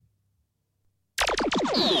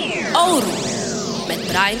Oru met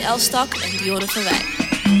Brian Elstak en Dionne Verwij.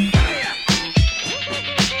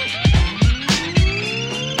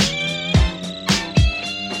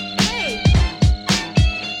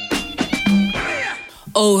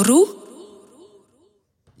 Oru.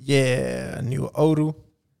 Yeah, een nieuwe Oru.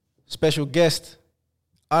 Special guest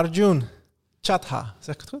Arjun Chadha.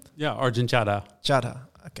 Zeg ik het goed? Ja, Arjun Chadha. Chadha,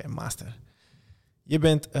 oké, master. Je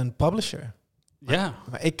bent een publisher. Ja.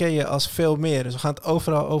 Maar ik ken je als veel meer, dus we gaan het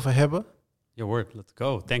overal over hebben. Your word, let's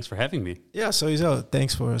go. Thanks for having me. Ja, sowieso.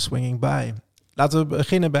 Thanks for swinging by. Laten we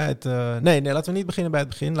beginnen bij het... Nee, laten we niet beginnen bij het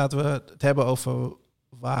begin. Laten we het hebben over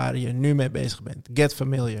waar je nu mee bezig bent. Get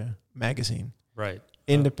Familiar Magazine. Right.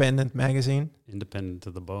 Independent Magazine. Independent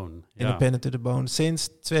to the bone. Independent to the bone. Sinds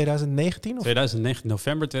 2019? Of? 2019,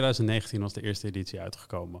 november 2019 was de eerste editie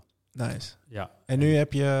uitgekomen. Nice. Ja. En nu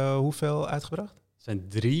heb je hoeveel uitgebracht? Er zijn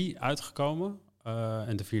 3 uitgekomen.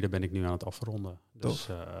 En de 4e ben ik nu aan het afronden. Dus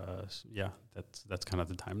ja, that's kind of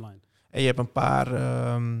the timeline. En je hebt een paar...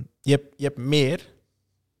 je hebt meer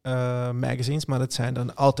magazines, maar dat zijn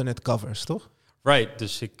dan alternate covers, toch? Right,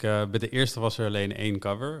 dus bij de eerste was er alleen 1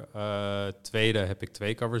 cover. Tweede heb ik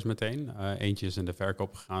 2 covers meteen. Eentje is in de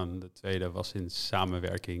verkoop gegaan. De tweede was in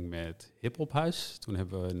samenwerking met Hip Hop Huis. Toen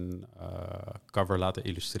hebben we een cover laten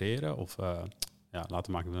illustreren of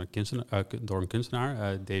laten maken door een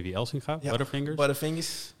kunstenaar, Davy Elsinga, Ja, Butterfingers.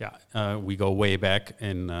 Butterfingers. Ja, we go way back.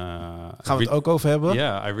 En Gaan we het ook over hebben?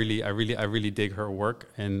 Yeah, I really dig her work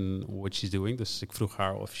and what she's doing. Dus ik vroeg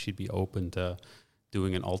haar of she'd be open to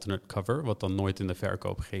doing an alternate cover, wat dan nooit in de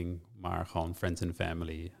verkoop ging, maar gewoon friends and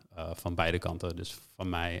family van beide kanten. Dus van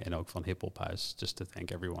mij en ook van Hip Hop Huis. Just to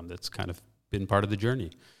thank everyone that's kind of been part of the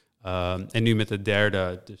journey. En nu met de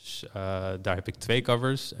derde, dus daar heb ik 2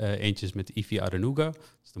 covers. Eentje is met Ivy Adenuga, dat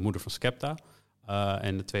is de moeder van Skepta.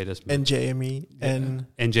 En de tweede is met... En Jamie.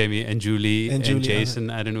 En Jamie en Julie en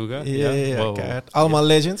Jason Adenuga. Ja, Wow. allemaal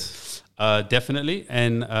legends. Definitely.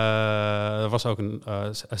 En er was ook een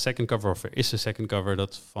second cover, of er is een second cover,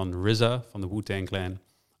 dat van RZA, van de Wu-Tang Clan.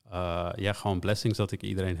 Gewoon blessings dat ik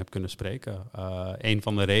iedereen heb kunnen spreken. Een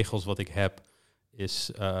van de regels wat ik heb,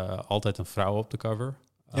 is altijd een vrouw op de cover.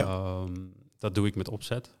 Ja. Dat doe ik met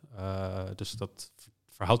opzet. Dus dat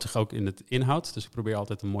verhoudt zich ook in het inhoud. Dus ik probeer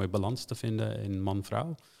altijd een mooie balans te vinden in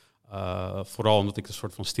man-vrouw. Vooral omdat ik een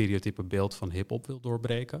soort van stereotype beeld van hip-hop wil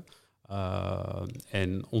doorbreken.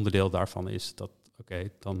 En onderdeel daarvan is dat,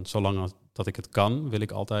 dan zolang dat ik het kan, wil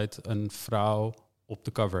ik altijd een vrouw op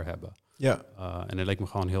de cover hebben. Ja. En dat leek me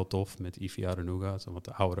gewoon heel tof met Ivy Adenuga, een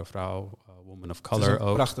wat oudere vrouw, woman of color ook. Het is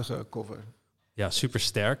een prachtige cover. Ja, super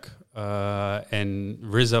sterk. En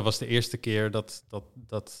RZA was de eerste keer dat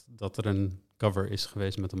er een cover is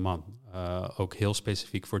geweest met een man. Ook heel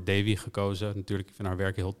specifiek voor Davy gekozen. Natuurlijk, ik vind haar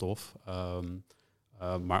werk heel tof.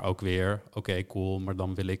 Maar ook weer, cool, maar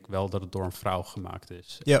dan wil ik wel dat het door een vrouw gemaakt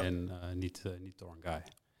is. Ja. En niet door een guy.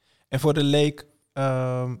 En voor de leek,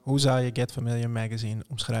 hoe zou je Get Familiar Magazine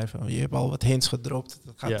omschrijven? Je hebt al wat hints gedropt.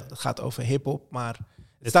 Het gaat over hip-hop, maar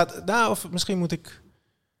het staat... of misschien moet ik...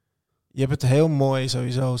 Je hebt het heel mooi,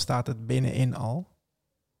 sowieso staat het binnenin al.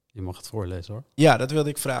 Je mag het voorlezen, hoor. Ja, dat wilde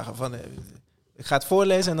ik vragen. Ik ga het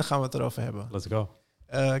voorlezen en dan gaan we het erover hebben. Let's go.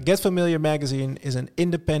 Get Familiar Magazine is an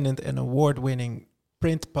independent and award-winning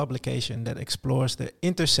print publication that explores the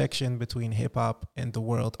intersection between hip-hop and the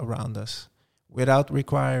world around us. Without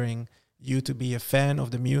requiring you to be a fan of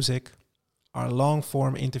the music, our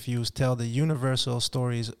long-form interviews tell the universal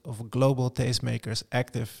stories of global tastemakers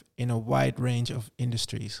active in a wide range of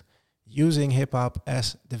industries, using hip-hop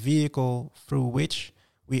as the vehicle through which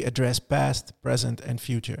we address past, present, and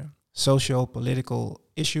future social, political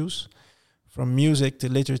issues. From music to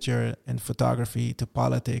literature and photography to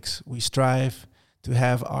politics, we strive to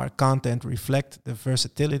have our content reflect the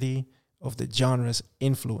versatility of the genre's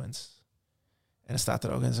influence. En dan staat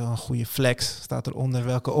er ook in zo'n goede flex, staat eronder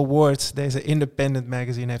welke awards deze independent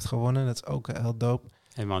magazine heeft gewonnen. Dat is ook heel dope.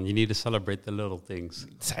 Hey man, you need to celebrate the little things.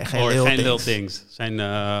 Het zijn geen little things. Zijn,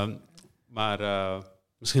 maar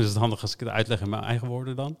misschien is het handig als ik het uitleg in mijn eigen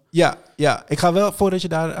woorden dan. Ja. Ik ga wel, voordat je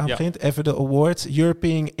daar aan begint, even de awards.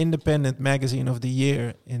 European Independent Magazine of the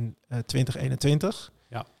Year in 2021.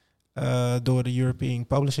 Ja. Door de European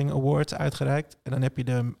Publishing Awards uitgereikt. En dan heb je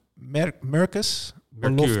de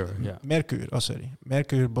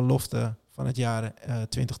Mercure belofte van het jaar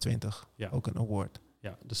 2020. Ja. Ook een award.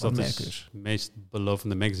 Ja, dus dat Mercure is de meest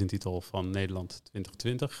belovende magazine-titel van Nederland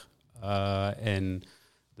 2020. En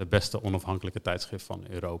de beste onafhankelijke tijdschrift van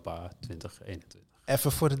Europa 2021.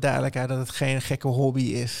 Even voor de duidelijkheid dat het geen gekke hobby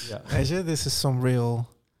is. Ja. Weet je, this is some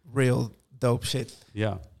real dope shit.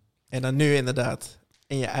 Ja. En dan nu inderdaad,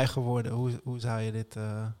 in je eigen woorden, hoe zou je dit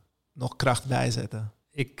nog kracht bijzetten?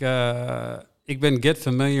 Ik ben Get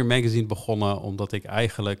Familiar Magazine begonnen omdat ik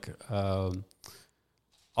eigenlijk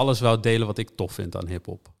alles wou delen wat ik tof vind aan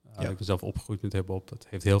hiphop. Ik ben zelf opgegroeid met hiphop. Dat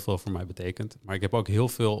heeft heel veel voor mij betekend. Maar ik heb ook heel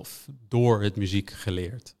veel door het muziek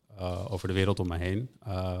geleerd. Over de wereld om me heen.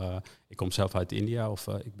 Ik kom zelf uit India,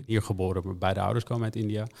 ik ben hier geboren, maar beide ouders komen uit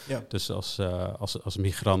India. Ja. Dus als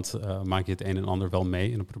migrant maak je het een en ander wel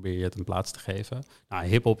mee en dan probeer je het een plaats te geven. Nou,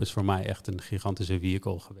 hip-hop is voor mij echt een gigantische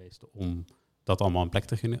vehicle geweest om dat allemaal een plek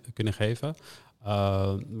te kunnen geven.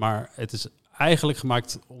 Maar het is eigenlijk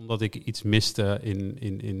gemaakt omdat ik iets miste in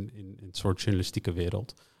een soort journalistieke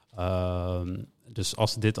wereld. Dus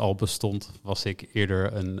als dit al bestond, was ik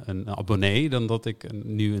eerder een abonnee dan dat ik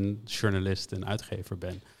nu een journalist en uitgever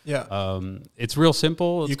ben. Yeah. It's real simple.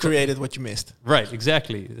 You created what you missed. Right,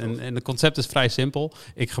 exactly. En het concept is vrij simpel.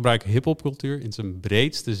 Ik gebruik hiphopcultuur in zijn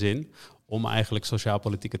breedste zin om eigenlijk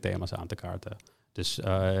sociaal-politieke thema's aan te kaarten. Dus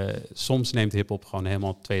soms neemt hiphop gewoon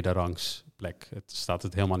helemaal tweede rangs plek. Het staat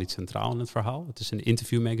het helemaal niet centraal in het verhaal. Het is een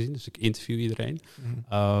interview magazine, dus ik interview iedereen.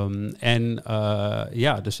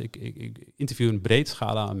 Dus ik interview een breed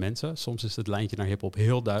scala aan mensen. Soms is het lijntje naar hiphop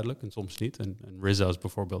heel duidelijk en soms niet. En RZA is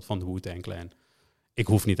bijvoorbeeld van de Wu-Tang Clan. Ik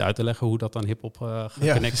hoef niet uit te leggen hoe dat aan hiphop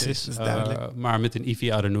geconnect is. Maar met een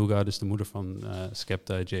Ivy Adenuga, dus de moeder van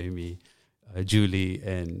Skepta, Jamie, Julie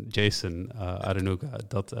en Jason Adenuga,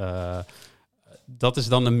 dat is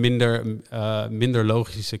dan een minder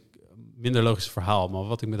logisch verhaal. Maar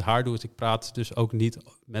wat ik met haar doe, is ik praat dus ook niet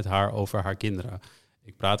met haar over haar kinderen.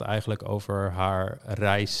 Ik praat eigenlijk over haar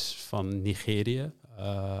reis van Nigerië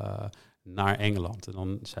naar Engeland. En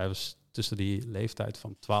dan zijn we tussen die leeftijd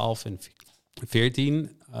van 12 en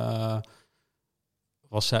 14...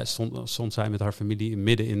 stond zij met haar familie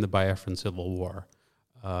midden in de Biafran Civil War.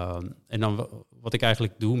 En dan wat ik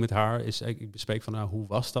eigenlijk doe met haar is, ik bespreek van hoe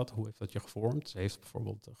was dat? Hoe heeft dat je gevormd? Ze heeft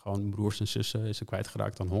bijvoorbeeld gewoon broers en zussen, is ze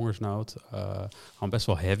kwijtgeraakt aan hongersnood. Gewoon best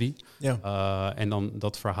wel heavy. Ja. En dan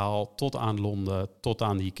dat verhaal tot aan Londen, tot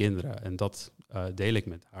aan die kinderen. En dat deel ik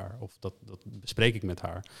met haar, of dat bespreek ik met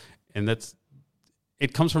haar. En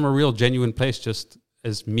it comes from a real genuine place, just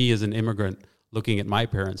as me as an immigrant looking at my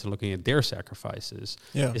parents and looking at their sacrifices,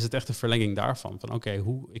 is het echt een verlenging daarvan. Van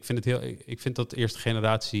ik vind dat eerste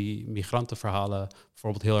generatie migrantenverhalen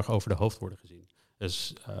bijvoorbeeld heel erg over de hoofd worden gezien.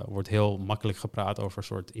 Dus wordt heel makkelijk gepraat over een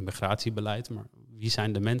soort immigratiebeleid, maar wie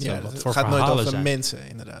zijn de mensen? Wat voor verhalen zijn? Het gaat nooit over mensen,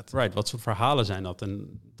 inderdaad. Right, wat voor verhalen zijn dat?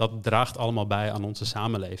 En dat draagt allemaal bij aan onze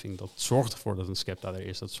samenleving. Dat zorgt ervoor dat een Skepta er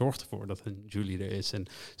is. Dat zorgt ervoor dat een Julie er is. En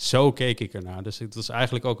zo keek ik ernaar. Dus het was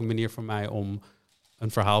eigenlijk ook een manier voor mij om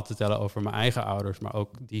een verhaal te tellen over mijn eigen ouders, maar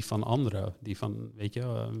ook die van anderen. Die van, weet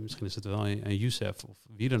je, misschien is het wel een Youssef of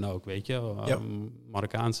wie dan ook, weet je.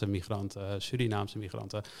 Marokkaanse migranten, Surinaamse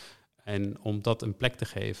migranten. En om dat een plek te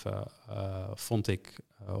geven, vond ik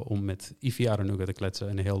om met Ivy Adenuga te kletsen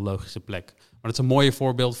een heel logische plek. Maar dat is een mooi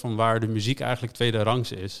voorbeeld van waar de muziek eigenlijk tweede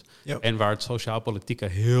rangs is. En waar het sociaal-politieke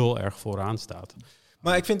heel erg vooraan staat.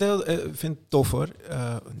 Maar ik vind het tof hoor.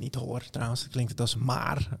 Niet hoor trouwens, het klinkt het als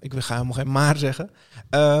maar. Ik ga helemaal geen maar zeggen.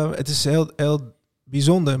 Het is heel, heel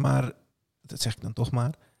bijzonder, maar dat zeg ik dan toch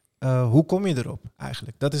maar. Hoe kom je erop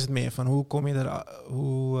eigenlijk? Dat is het meer van hoe kom je er...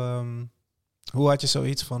 Hoe had je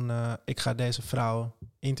zoiets van ik ga deze vrouw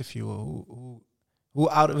interviewen?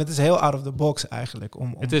 Het is heel out of the box eigenlijk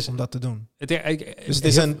om dat te doen. Dus het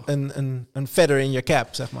is een feather in your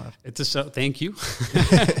cap, zeg maar. Het is thank you.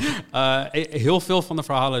 Heel veel van de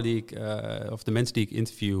verhalen die ik, of de mensen die ik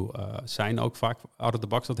interview, zijn ook vaak out of the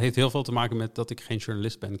box. Dat heeft heel veel te maken met dat ik geen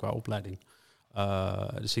journalist ben qua opleiding.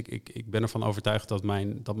 Dus ik ben ervan overtuigd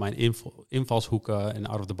dat mijn invalshoeken en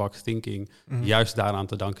out of the box thinking juist daaraan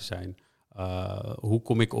te danken zijn. Hoe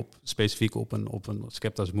kom ik specifiek op een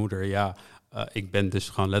Skepta's moeder? Ja, ik ben dus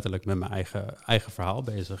gewoon letterlijk met mijn eigen verhaal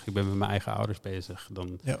bezig. Ik ben met mijn eigen ouders bezig.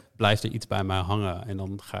 Dan blijft er iets bij mij hangen. En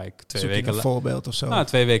dan ga ik 2 weken... een voorbeeld of zo?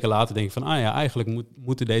 2 weken later denk ik van... eigenlijk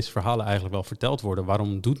moeten deze verhalen eigenlijk wel verteld worden.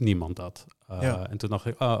 Waarom doet niemand dat? En toen dacht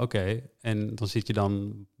ik, oké. En dan zit je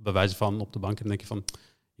dan bij wijze van op de bank... en dan denk je van...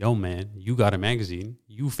 Yo man, you got a magazine.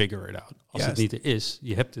 You figure it out. Als het niet er is,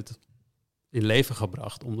 je hebt het in leven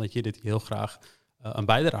gebracht... omdat je dit heel graag een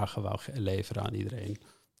bijdrage wou leveren aan iedereen.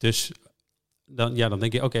 Dus... Dan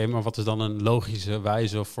denk je, oké, maar wat is dan een logische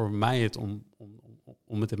wijze voor mij het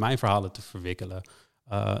om het in mijn verhalen te verwikkelen?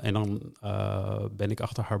 En dan ben ik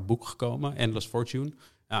achter haar boek gekomen, Endless Fortune.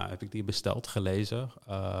 Ja, heb ik die besteld, gelezen.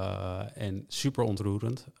 En super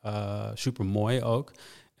ontroerend, super mooi ook.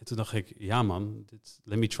 En toen dacht ik, ja man,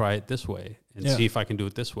 let me try it this way. And see if I can do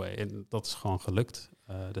it this way. En dat is gewoon gelukt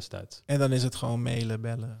destijds. En dan is het gewoon mailen,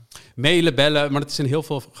 bellen. Mailen, bellen, maar het is in heel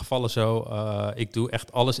veel gevallen zo. Ik doe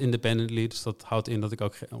echt alles independently. Dus dat houdt in dat ik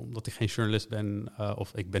ook, omdat ik geen journalist ben,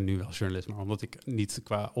 of ik ben nu wel journalist, maar omdat ik niet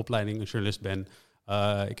qua opleiding een journalist ben.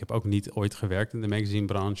 Ik heb ook niet ooit gewerkt in de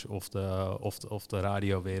magazinebranche of de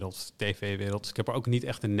radiowereld, tv-wereld. Dus ik heb er ook niet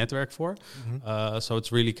echt een netwerk voor. So it's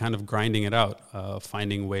really kind of grinding it out.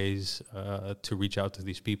 Finding ways to reach out to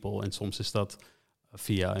these people. En soms is dat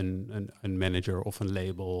via een manager of een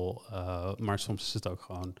label. Maar soms is het ook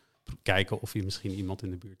gewoon kijken of je misschien iemand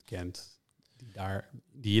in de buurt kent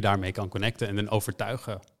die je daarmee kan connecten en dan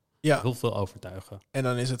overtuigen. Ja. Heel veel overtuigen. En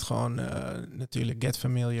dan is het gewoon natuurlijk get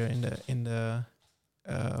familiar in de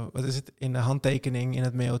wat is het? In de handtekening in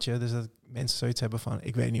het mailtje. Dus dat mensen zoiets hebben van,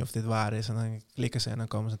 ik weet niet of dit waar is. En dan klikken ze en dan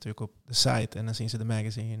komen ze natuurlijk op de site en dan zien ze de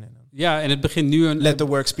magazine. En dan Ja, en het begint nu let the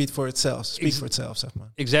work speak for itself, zeg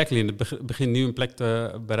maar. Exactly. En het begint nu een plek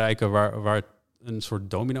te bereiken waar een soort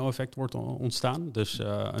domino-effect wordt ontstaan. Dus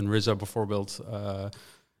een RZA bijvoorbeeld,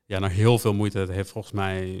 na heel veel moeite, het heeft volgens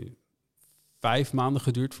mij 5 maanden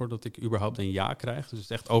geduurd voordat ik überhaupt een ja krijg. Dus het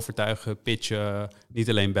is echt overtuigen, pitchen, niet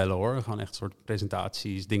alleen bellen hoor. Gewoon echt een soort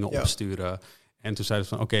presentaties, dingen opsturen. En toen zeiden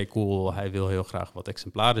ze van oké, cool, hij wil heel graag wat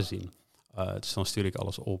exemplaren zien. Dus dan stuur ik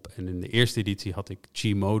alles op. En in de eerste editie had ik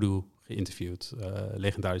Chi Modu geïnterviewd.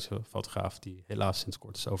 Legendarische fotograaf die helaas sinds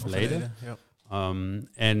kort is overleden.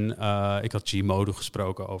 Ik had Chi Modu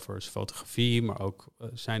gesproken over zijn fotografie. Maar ook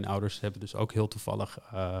zijn ouders hebben dus ook heel toevallig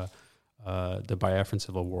de Biafran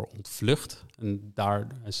Civil War ontvlucht. En daar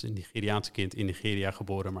is een Nigeriaanse kind in Nigeria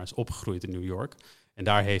geboren, maar is opgegroeid in New York. En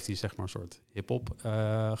daar heeft hij zeg maar een soort hip-hop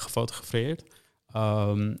gefotografeerd.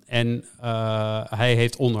 Hij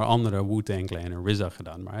heeft onder andere Wu-Tang Clan en RZA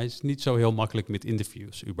gedaan. Maar hij is niet zo heel makkelijk met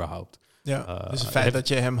interviews überhaupt. Ja, dus het feit dat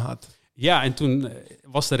je hem had. Ja, en toen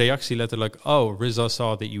was de reactie letterlijk, oh, RZA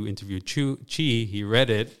saw that you interviewed Chi, he read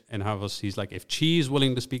it, and he's like, if Chi is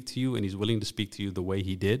willing to speak to you, and he's willing to speak to you the way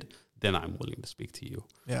he did, then I'm willing to speak to you.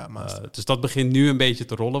 Ja, dus dat begint nu een beetje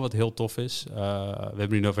te rollen, wat heel tof is. We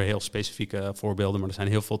hebben nu over heel specifieke voorbeelden, maar er zijn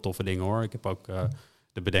heel veel toffe dingen hoor. Ik heb ook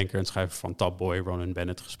de bedenker en schrijver van Top Boy, Ronan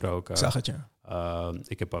Bennett, gesproken. Ik zag het, ja.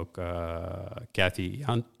 Ik heb ook Cathy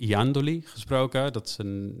Iandoli gesproken. Dat is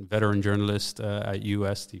een veteran journalist uit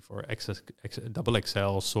US die voor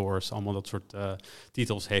XXL, Source, allemaal dat soort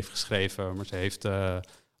titels heeft geschreven. Maar ze heeft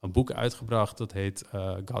een boek uitgebracht, dat heet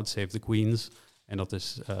God Save the Queens. En dat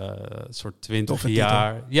is een soort 20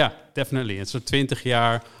 jaar... Titel. Ja, definitely. Een soort 20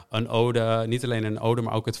 jaar een ode. Niet alleen een ode,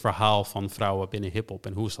 maar ook het verhaal van vrouwen binnen hiphop.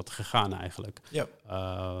 En hoe is dat gegaan eigenlijk? Ja.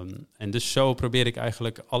 En dus zo probeer ik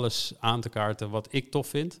eigenlijk alles aan te kaarten wat ik tof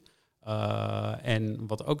vind. En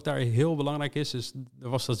wat ook daar heel belangrijk is er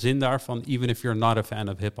was dat zin daar van even if you're not a fan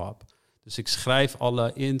of hiphop. Dus ik schrijf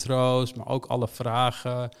alle intro's, maar ook alle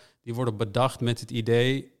vragen. Die worden bedacht met het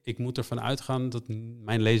idee, ik moet ervan uitgaan dat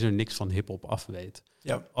mijn lezer niks van hiphop af weet.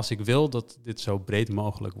 Ja. Als ik wil dat dit zo breed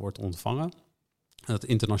mogelijk wordt ontvangen, en dat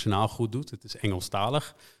het internationaal goed doet, het is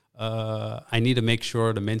Engelstalig. I need to make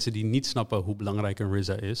sure de mensen die niet snappen hoe belangrijk een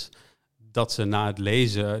RZA is, dat ze na het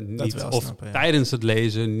lezen niet, of snappen, tijdens het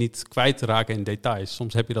lezen niet kwijt te raken in details.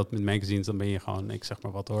 Soms heb je dat met magazines, dan ben je gewoon, ik zeg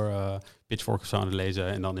maar wat hoor, Pitchfork of zo aan het lezen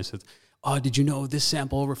en dan is het, oh, did you know this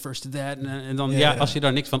sample refers to that? En dan, als je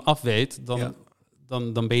daar niks van af weet,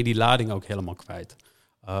 dan ben je die lading ook helemaal kwijt.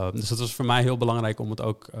 Dus dat was voor mij heel belangrijk om het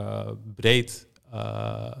ook breed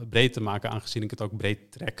te maken, aangezien ik het ook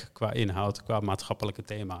breed trek qua inhoud, qua maatschappelijke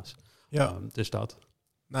thema's. Ja. Dus dat.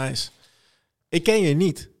 Nice. Ik ken je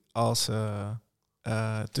niet als...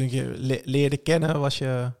 toen ik je leerde kennen, was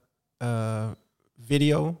je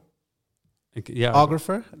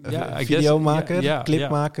videographer, videomaker,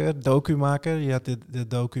 clipmaker, documaker. Je had de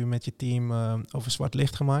docu met je team over zwart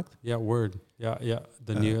licht gemaakt. Ja, Word. Ja.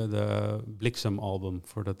 De nieuwe Bliksem-album,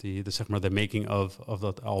 voordat zeg maar de making of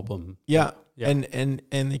dat album. Ja.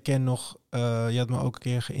 En ik ken nog, je had me ook een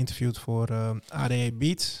keer geïnterviewd voor ADE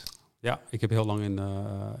Beats. Ja, ik heb heel lang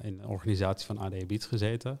in de organisatie van ADE Beats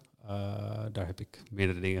gezeten. Daar heb ik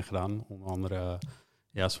meerdere dingen gedaan, onder andere...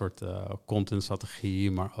 Ja, een soort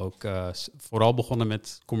contentstrategie, maar ook vooral begonnen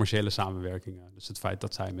met commerciële samenwerkingen. Dus het feit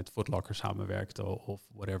dat zij met Foot Locker samenwerkte of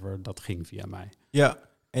whatever, dat ging via mij. Ja,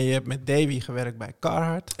 en je hebt met Davy gewerkt bij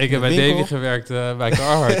Carhartt. Ik heb met Davy gewerkt bij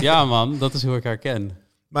Carhartt. Ja man, dat is hoe ik haar ken.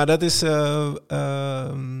 Maar dat is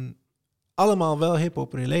allemaal wel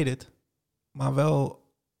hip-hop related, maar wel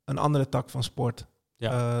een andere tak van sport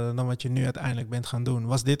dan wat je nu uiteindelijk bent gaan doen.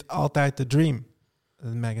 Was dit altijd de dream,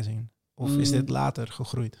 het magazine? Of is dit later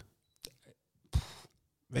gegroeid?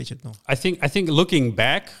 Weet je het nog? I think looking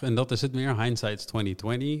back, en dat is het meer, hindsight's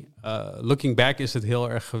 2020. Looking back is het heel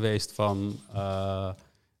erg geweest van,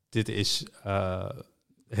 dit is,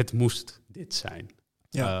 het moest dit zijn.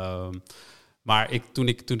 Ja. Maar toen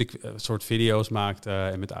ik soort video's maakte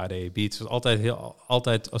en met ADE Beats, was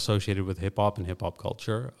altijd associated with hip-hop en hip-hop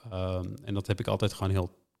culture. En dat heb ik altijd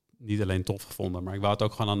gewoon niet alleen tof gevonden, maar ik wou het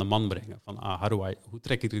ook gewoon aan de man brengen. Van, hoe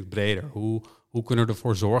trek ik dit breder? Hoe kunnen we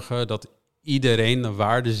ervoor zorgen dat iedereen de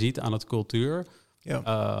waarde ziet aan het cultuur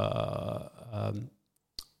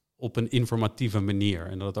op een informatieve manier.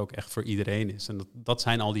 En dat het ook echt voor iedereen is. En dat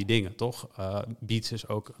zijn al die dingen, toch? Beats is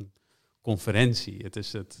ook een conferentie. Het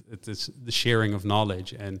is the sharing of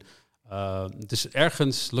knowledge. En dus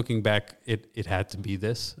ergens, looking back, it had to be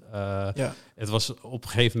this. Het was op een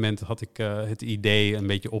gegeven moment had ik het idee een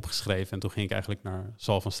beetje opgeschreven. En toen ging ik eigenlijk naar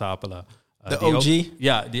Sal van Stapelen. De OG?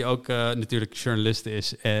 Die ook natuurlijk journalist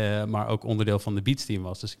is, maar ook onderdeel van de Beats team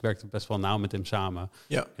was. Dus ik werkte best wel nauw met hem samen.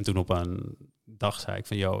 Ja. En toen op een dag zei ik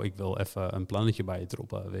van, ik wil even een plannetje bij je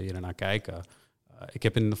droppen. Wil je ernaar kijken? Ik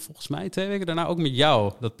heb volgens mij 2 weken daarna ook met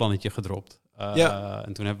jou dat plannetje gedropt.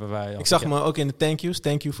 En toen hebben wij... Ik zag me ook in de thank yous.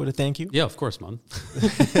 Thank you voor de thank you. Ja, of course, man.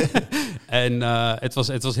 En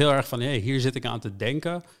het was heel erg van, hier zit ik aan te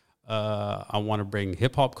denken. I want to bring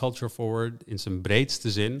hip-hop culture forward in zijn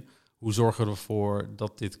breedste zin. Hoe zorgen we ervoor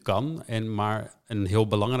dat dit kan? Maar een heel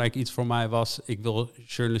belangrijk iets voor mij was, ik wil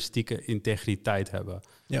journalistieke integriteit hebben.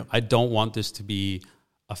 Ja. I don't want this to be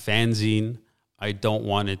a fanzine. I don't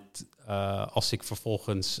want it, als ik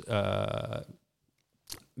vervolgens...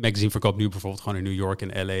 magazine verkoopt nu bijvoorbeeld gewoon in New York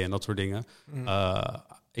en LA en dat soort dingen.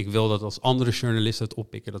 Ik wil dat als andere journalisten het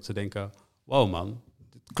oppikken, dat ze denken, wow man,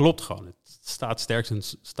 het klopt gewoon. Het staat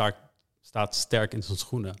sterk in zijn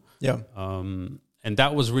schoenen. Ja. En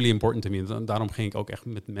that was really important to me. En daarom ging ik ook echt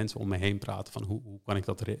met mensen om me heen praten van hoe kan ik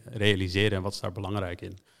dat realiseren en wat is daar belangrijk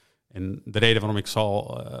in. En de reden waarom ik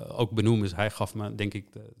Sal ook benoem is, hij gaf me denk ik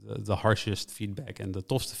de harshest feedback en de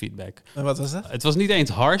tofste feedback. En wat was dat? Het was niet eens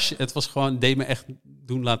harsh, het was gewoon, deed me echt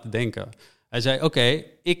doen laten denken. Hij zei, oké,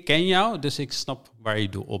 ik ken jou, dus ik snap waar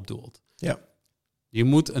je op doelt. Ja. Je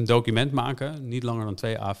moet een document maken, niet langer dan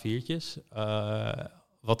 2 A4'tjes,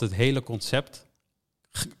 wat het hele concept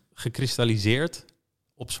gekristalliseerd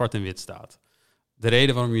op zwart en wit staat. De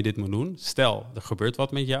reden waarom je dit moet doen, stel er gebeurt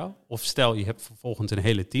wat met jou, of stel je hebt vervolgens een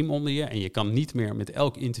hele team onder je en je kan niet meer met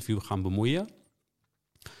elk interview gaan bemoeien.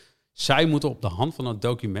 Zij moeten op de hand van dat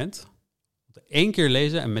document 1 keer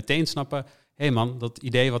lezen en meteen snappen, hé man, dat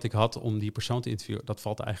idee wat ik had om die persoon te interviewen, dat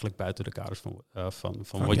valt eigenlijk buiten de kaders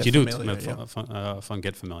van wat je doet, van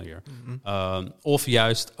Get Familiar. Mm-hmm. Of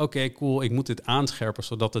juist, oké, cool, ik moet dit aanscherpen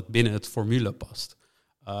zodat het binnen het formule past.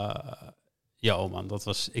 Man,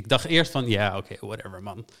 ik dacht eerst van, oké, whatever,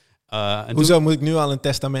 man. Hoezo moet ik nu al een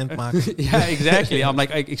testament maken? Ja, exactly. I'm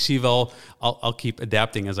like, ik zie wel, I'll keep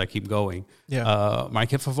adapting as I keep going. Yeah. Maar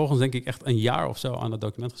ik heb vervolgens denk ik echt een jaar of zo aan het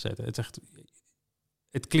document gezeten.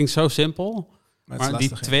 Het klinkt zo simpel, maar die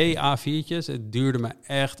 2 A4'tjes, het duurde me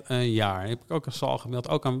echt een jaar. Heb ik ook een Sal gemaild,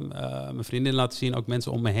 ook aan mijn vriendin laten zien, ook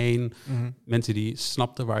mensen om me heen. Mm-hmm. Mensen die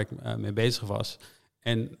snapten waar ik mee bezig was.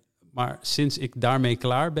 Maar sinds ik daarmee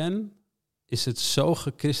klaar ben, is het zo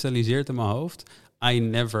gekristalliseerd in mijn hoofd. I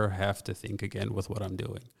never have to think again with what I'm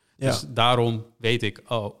doing. Ja. Dus daarom weet ik,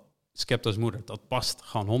 Skepta's moeder, dat past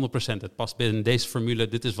gewoon 100%. Het past binnen deze formule.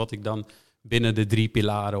 Dit is wat ik dan binnen de 3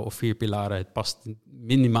 pilaren of 4 pilaren. Het past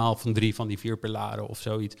minimaal van 3 van die 4 pilaren of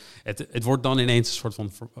zoiets. Het wordt dan ineens een soort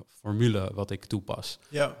van formule wat ik toepas.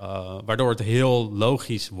 Ja. Waardoor het heel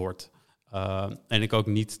logisch wordt. En ik ook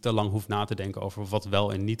niet te lang hoef na te denken over wat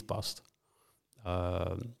wel en niet past.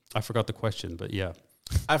 I forgot the question, but yeah.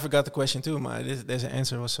 I forgot the question too, maar deze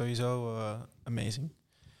answer was sowieso amazing.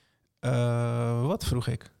 Wat vroeg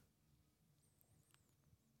ik?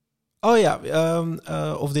 Oh ja,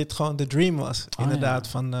 of dit gewoon de dream was. Inderdaad,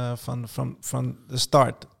 van de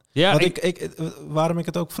start. Ja, waarom ik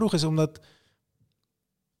het ook vroeg is omdat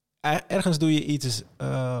ergens doe je iets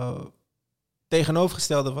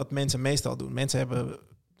tegenovergestelde wat mensen meestal doen. Mensen hebben,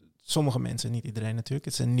 sommige mensen, niet iedereen natuurlijk,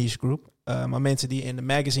 het is een niche group, maar mensen die in de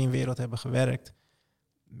magazinewereld hebben gewerkt,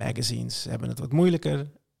 magazines hebben het wat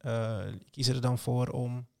moeilijker, kiezen er dan voor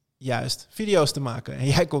om juist video's te maken. En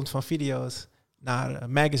jij komt van video's naar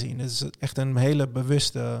magazine. Het is echt een hele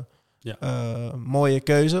bewuste, mooie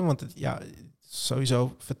keuze. Want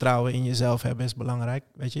sowieso vertrouwen in jezelf hebben is belangrijk.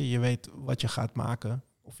 Weet je weet wat je gaat maken.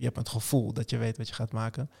 Of je hebt het gevoel dat je weet wat je gaat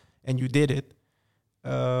maken. En you did it.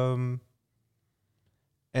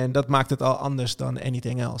 En dat maakt het al anders dan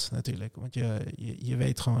anything else natuurlijk. Want je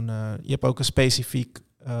weet gewoon, je hebt ook een specifiek,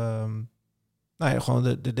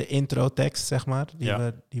 gewoon de intro tekst, zeg maar,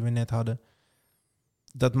 die we net hadden.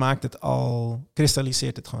 dat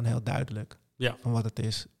kristalliseert het gewoon heel duidelijk. Ja. Van wat het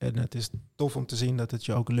is. En het is tof om te zien dat het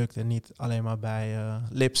je ook lukt en niet alleen maar bij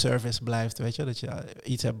lip service blijft, weet je. Dat je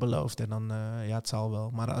iets hebt beloofd en dan, het zal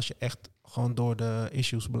wel. Maar als je echt gewoon door de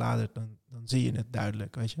issues bladert, dan zie je het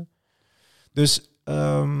duidelijk, weet je. Dus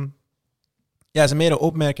het is meer een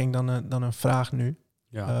opmerking dan een vraag nu.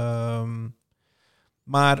 Ja.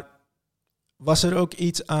 Maar was er ook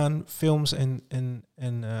iets aan films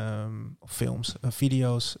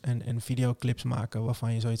video's en videoclips maken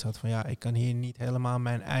waarvan je zoiets had van ik kan hier niet helemaal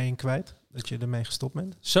mijn ei in kwijt, dat je ermee gestopt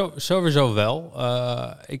bent? Sowieso wel.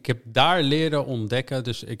 Ik heb daar leren ontdekken,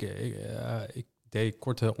 dus ik deed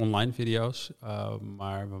korte online video's,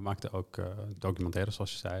 maar we maakten ook documentaires,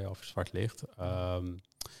 zoals je zei, over zwart licht.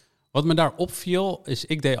 Wat me daar opviel, is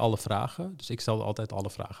ik deed alle vragen. Dus ik stelde altijd alle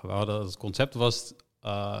vragen. We hadden, het concept was,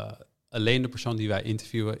 alleen de persoon die wij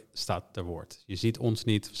interviewen staat ter woord. Je ziet ons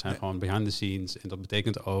niet, we zijn gewoon behind the scenes. En dat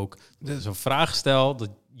betekent ook, dat ik zo'n vraag stel, dat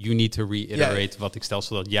you need to reiterate wat ik stel,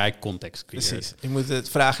 zodat jij context creëert. Precies, je moet het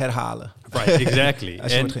vraag herhalen. Right, exactly.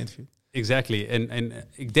 Als je wordt geïnterviewd. Exactly. En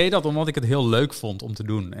ik deed dat omdat ik het heel leuk vond om te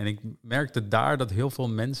doen. En ik merkte daar dat heel veel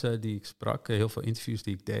mensen die ik sprak, heel veel interviews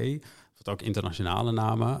die ik deed, wat ook internationale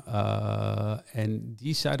namen, en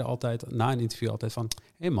die zeiden altijd, na een interview altijd van,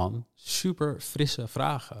 hey man, super frisse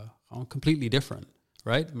vragen. Gewoon completely different.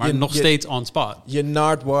 Right? Maar nog steeds on spot. Je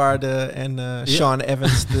Nardwuar en Sean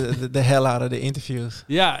Evans, de hell out of de interviews.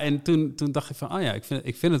 Ja, en toen dacht ik van,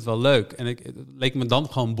 ik vind het wel leuk. En het leek me dan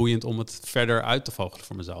gewoon boeiend om het verder uit te vogelen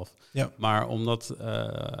voor mezelf. Ja. Maar omdat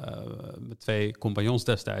mijn 2 compagnons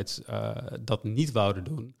destijds dat niet wouden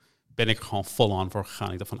doen, ben ik er gewoon full-on voor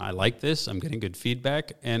gegaan. Ik dacht van, I like this, I'm getting good feedback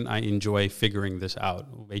and I enjoy figuring this out.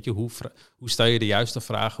 Weet je, hoe stel je de juiste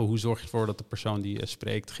vragen? Hoe zorg je ervoor dat de persoon die je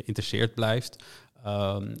spreekt geïnteresseerd blijft?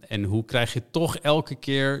 En hoe krijg je toch elke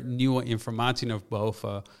keer nieuwe informatie naar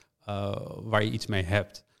boven waar je iets mee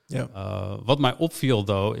hebt? Ja. Wat mij opviel,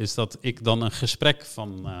 though, is dat ik dan een gesprek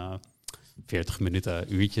van 40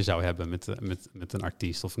 minuten, uurtje zou hebben met een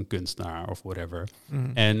artiest of een kunstenaar of whatever.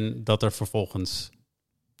 Mm. En dat er vervolgens,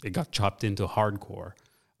 ik got chopped into hardcore.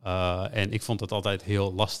 En ik vond het altijd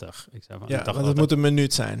heel lastig. Ik zei van, want het moet een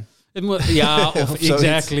minuut zijn. Het moet, of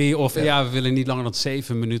exactly. Of we willen niet langer dan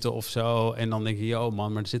 7 minuten of zo. En dan denk je,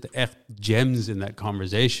 man, maar er zitten echt gems in that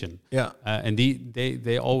conversation. Ja. En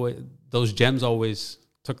they always, those gems always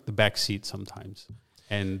took the back seat sometimes.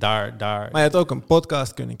 En daar. Maar je had ook een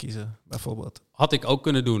podcast kunnen kiezen, bijvoorbeeld. Had ik ook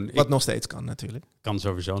kunnen doen. Wat nog steeds kan, natuurlijk. Kan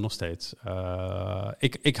sowieso nog steeds.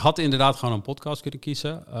 Ik had inderdaad gewoon een podcast kunnen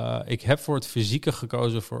kiezen. Ik heb voor het fysieke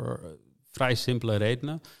gekozen voor vrij simpele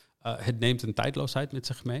redenen. Het neemt een tijdloosheid met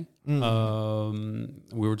zich mee. We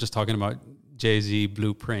were just talking about Jay-Z,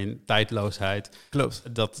 Blueprint, tijdloosheid. Klopt.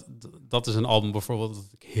 Dat is een album bijvoorbeeld dat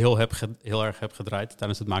ik heel erg heb gedraaid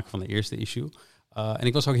tijdens het maken van de eerste issue. En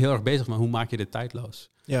ik was ook heel erg bezig met hoe maak je dit tijdloos.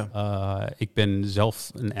 Ja. Ik ben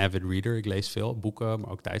zelf een avid reader. Ik lees veel boeken, maar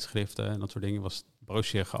ook tijdschriften en dat soort dingen. Ik was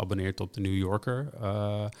boosje geabonneerd op de New Yorker.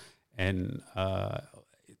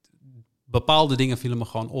 Bepaalde dingen vielen me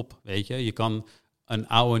gewoon op, weet je. Je kan een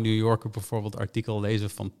oude New Yorker bijvoorbeeld artikel lezen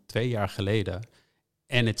van 2 jaar geleden.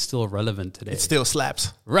 And it's still relevant today. It still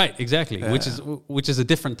slaps. Right, exactly. Which is a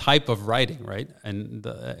different type of writing, right? En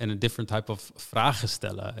a different type of vragen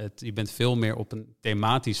stellen. Je bent veel meer op een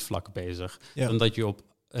thematisch vlak bezig. Dan dat je op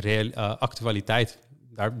actualiteit,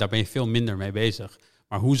 daar ben je veel minder mee bezig.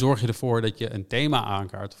 Maar hoe zorg je ervoor dat je een thema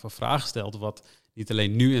aankaart of een vraag stelt wat niet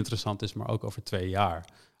alleen nu interessant is, maar ook over 2 jaar?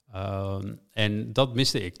 En dat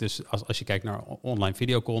miste ik. Dus als je kijkt naar online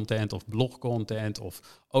videocontent of blogcontent of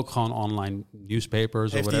ook gewoon online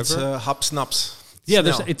newspapers of whatever. Iets hapsnaps. Ja,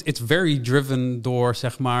 dus it's very driven door,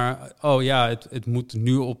 zeg maar, het moet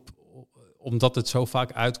nu omdat het zo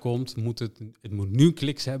vaak uitkomt, het moet nu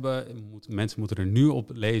kliks hebben. Mensen moeten er nu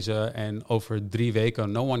op lezen en over 3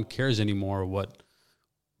 weken, no one cares anymore what,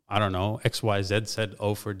 I don't know, XYZ said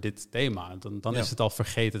over dit thema. Dan is het al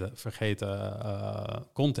vergeten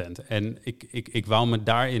content. En ik wou me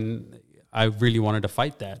daarin, I really wanted to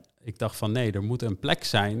fight that. Ik dacht van nee, er moet een plek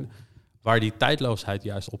zijn waar die tijdloosheid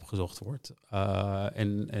juist opgezocht wordt.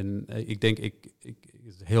 En ik denk, het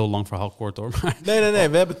is een heel lang verhaal kort hoor. Maar nee,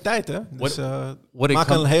 we hebben tijd hè. Dus maak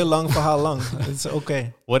een heel lang verhaal lang. Het is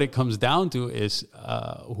oké. What it comes down to is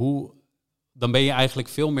dan ben je eigenlijk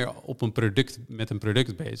veel meer met een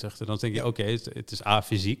product bezig. En dan denk je, oké, het is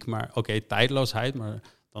fysiek, maar tijdloosheid. Maar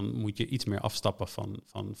dan moet je iets meer afstappen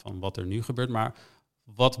van wat er nu gebeurt. Maar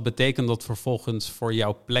wat betekent dat vervolgens voor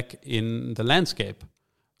jouw plek in de landscape?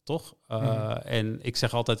 Toch? En ik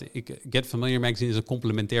zeg altijd, Get Familiar Magazine is een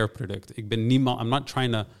complementair product. I'm not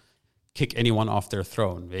trying to kick anyone off their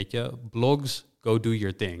throne, weet je. Blogs go do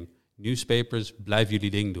your thing. Newspapers, blijf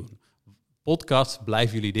jullie ding doen. Podcasts,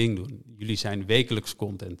 blijf jullie ding doen. Jullie zijn wekelijks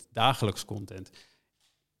content, dagelijks content.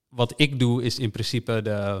 Wat ik doe is in principe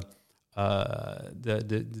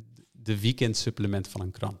de weekend supplement van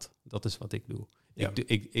een krant. Dat is wat ik doe. Ja.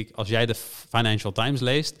 Als jij de Financial Times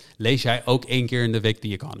leest, lees jij ook 1 keer in de week The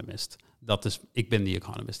Economist. Ik ben The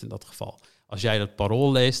Economist in dat geval. Als jij dat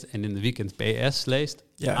Parool leest en in de weekend PS leest,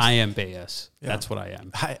 I am PS. Ja. That's what I am.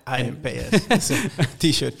 I am PS. Dat is een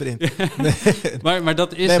t-shirt print. maar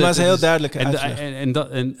dat is maar het is heel duidelijk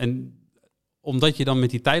en omdat je dan met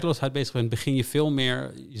die tijdloosheid bezig bent, begin je veel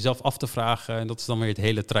meer jezelf af te vragen. En dat is dan weer het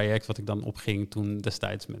hele traject wat ik dan opging toen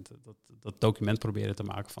destijds met dat document proberen te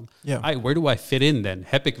maken van... where do I fit in then?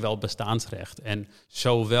 Heb ik wel bestaansrecht? En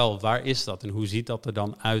zo wel, waar is dat? En hoe ziet dat er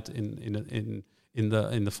dan uit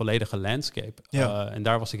in de volledige landscape? En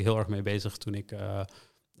daar was ik heel erg mee bezig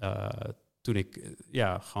toen ik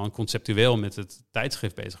gewoon conceptueel met het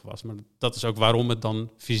tijdschrift bezig was. Maar dat is ook waarom het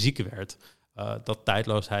dan fysiek werd. Dat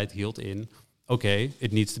tijdloosheid hield in...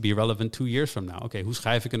 it needs to be relevant 2 years from now. Hoe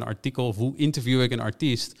schrijf ik een artikel of hoe interview ik een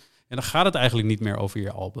artiest? En dan gaat het eigenlijk niet meer over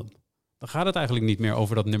je album. Dan gaat het eigenlijk niet meer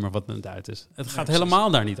over dat nummer wat net uit is. Het gaat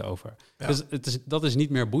helemaal daar niet over. Ja. Dus dat is niet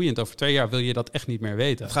meer boeiend. Over 2 jaar wil je dat echt niet meer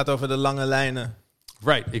weten. Het gaat over de lange lijnen.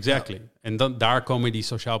 Right, exactly. Ja. En daar komen die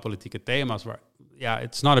sociaal-politieke thema's waar...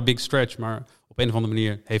 it's not a big stretch, maar op een of andere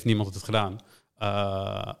manier heeft niemand het gedaan.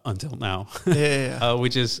 Until now.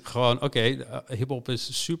 Which is gewoon, hip-hop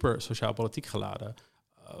is super sociaal-politiek geladen.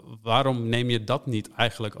 Waarom neem je dat niet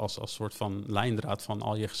eigenlijk als soort van lijndraad van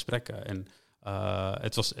al je gesprekken? En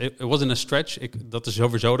it wasn't a stretch. Dat is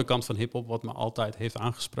sowieso de kant van hip-hop wat me altijd heeft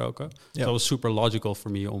aangesproken. Het was super logical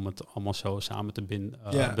voor me om het allemaal zo samen te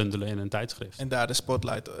bundelen in een tijdschrift. En daar de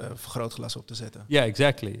spotlight vergrootglas op te zetten. Ja,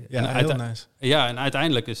 exactly. Ja, heel nice. Ja, en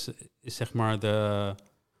uiteindelijk is zeg maar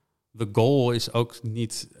de goal is ook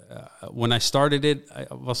niet... when I started it,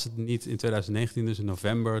 was het niet in 2019, dus in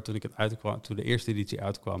november, toen de eerste editie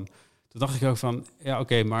uitkwam. Toen dacht ik ook van,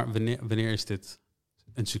 maar wanneer is dit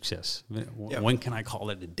een succes? When can I call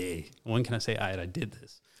it a day? When can I say, I did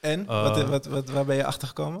this? En? Waar ben je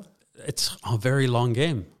achtergekomen? It's a very long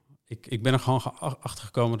game. Ik ben er gewoon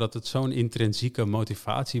achtergekomen dat het zo'n intrinsieke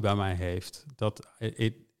motivatie bij mij heeft. Dat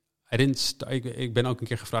ik ben ook een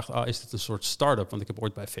keer gevraagd, is dit een soort start-up? Want ik heb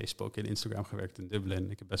ooit bij Facebook en Instagram gewerkt in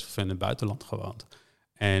Dublin. Ik heb best veel in het buitenland gewoond.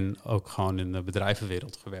 En ook gewoon in de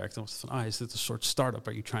bedrijvenwereld gewerkt. En was het van, is dit een soort start-up?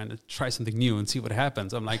 Are you trying to try something new and see what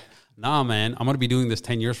happens? I'm like, nah man, I'm going to be doing this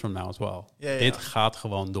 10 years from now as well. Ja. Dit gaat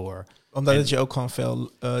gewoon door. Omdat het je ook gewoon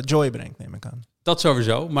veel joy brengt, neem ik aan. Dat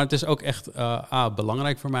sowieso, maar het is ook echt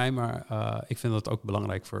belangrijk voor mij, maar ik vind dat het ook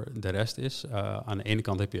belangrijk voor de rest is. Aan de ene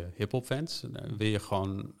kant heb je hip-hop fans. Dan wil je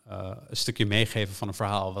gewoon een stukje meegeven van een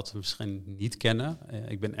verhaal wat we misschien niet kennen.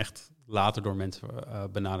 Ik ben echt later door mensen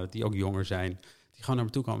benaderd die ook jonger zijn, die gewoon naar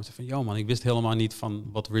me toe komen en zeggen van, yo man, ik wist helemaal niet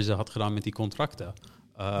van wat RZA had gedaan met die contracten.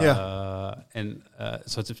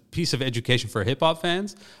 So it's a piece of education for hip-hop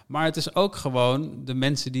fans. Maar het is ook gewoon de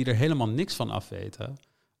mensen die er helemaal niks van afweten.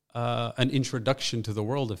 Een introduction to the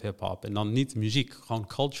world of hip-hop. En dan niet muziek, gewoon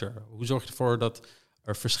culture. Hoe zorg je ervoor dat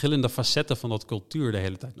er verschillende facetten van dat cultuur de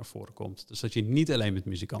hele tijd naar voren komt? Dus dat je niet alleen met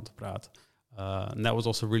muzikanten praat. And that was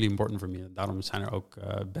also really important for me. Daarom zijn er ook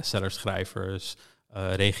bestsellerschrijvers,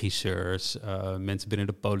 regisseurs, mensen binnen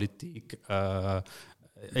de politiek,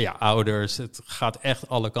 ouders. Het gaat echt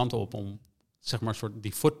alle kanten op om zeg maar soort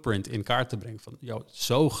die footprint in kaart te brengen van,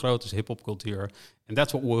 zo groot is hip-hopcultuur. And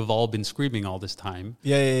that's what we've all been screaming all this time.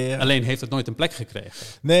 Ja. Alleen heeft het nooit een plek gekregen.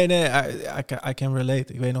 Nee, I can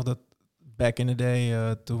relate. Ik weet nog dat back in the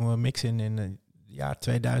day, toen we Mixin in het jaar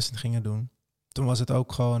 2000 gingen doen, toen was het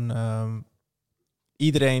ook gewoon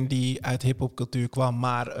iedereen die uit hip-hopcultuur kwam,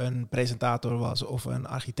 maar een presentator was, of een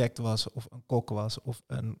architect was, of een kok was, of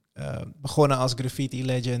begonnen als graffiti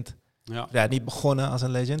legend. Ja, niet begonnen als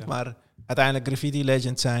een legend, maar uiteindelijk graffiti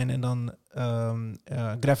legend zijn en dan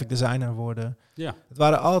graphic designer worden. Ja. Het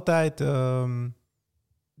waren altijd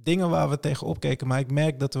dingen waar we tegenop keken, maar ik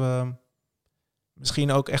merk dat we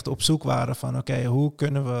misschien ook echt op zoek waren van hoe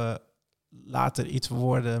kunnen we later iets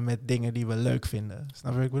worden met dingen die we leuk vinden.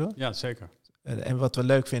 Snap je wat ik bedoel? Ja, zeker. En wat we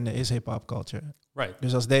leuk vinden is hip-hop culture. Right.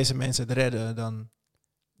 Dus als deze mensen het redden,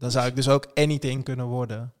 dan zou ik dus ook anything kunnen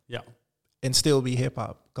worden. Ja. En still be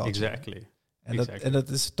hip-hop culture. Exactly. En dat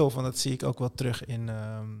is tof, want dat zie ik ook wel terug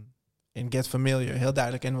in Get Familiar. Heel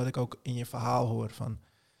duidelijk. En wat ik ook in je verhaal hoor van,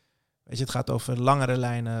 weet je, het gaat over langere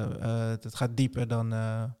lijnen. Het gaat dieper dan,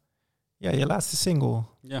 je laatste single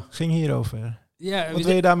ging hierover. Ja, Wat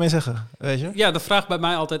wil je daarmee zeggen? Weet je? Ja, de vraag bij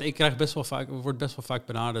mij altijd, ik word best wel vaak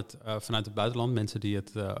benaderd vanuit het buitenland. Mensen die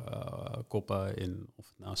het koppen in, of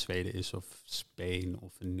het nou Zweden is, of Spanje,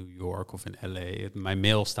 of in New York, of in LA. Mijn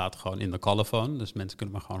mail staat gewoon in de collophone, dus mensen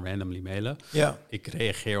kunnen me gewoon randomly mailen. Ja. Ik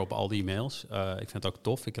reageer op al die mails. Ik vind het ook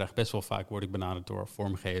tof. Ik krijg best wel vaak, word ik benaderd door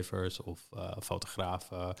vormgevers of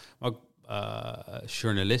fotografen, maar ook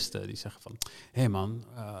journalisten die zeggen van, hey man,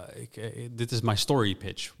 dit is my story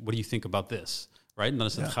pitch. What do you think about this? Right? En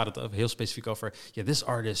dan gaat het heel specifiek over, this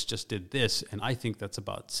artist just did this and I think that's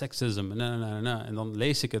about sexism. En dan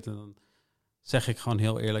lees ik het en dan zeg ik gewoon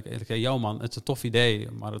heel eerlijk, yo man, het is een tof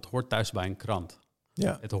idee, maar het hoort thuis bij een krant.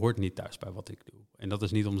 Ja. Het hoort niet thuis bij wat ik doe. En dat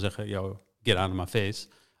is niet om te zeggen, get out of my face.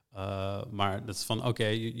 Maar dat is van, oké,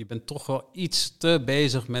 je bent toch wel iets te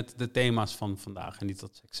bezig met de thema's van vandaag. En niet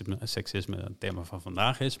dat seksisme een thema van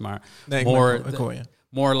vandaag is, maar Nee, ik hoor je.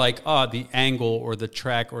 More like, the angle or the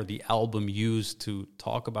track or the album used to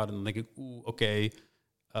talk about it. En dan denk ik,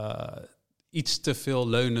 iets te veel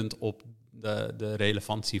leunend op de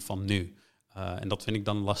relevantie van nu. En dat vind ik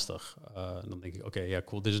dan lastig. Dan denk ik,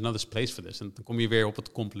 cool, there's another place for this. En dan kom je weer op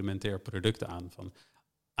het complementair product aan van,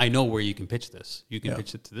 I know where you can pitch this. You can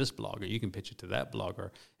pitch it to this blogger. You can pitch it to that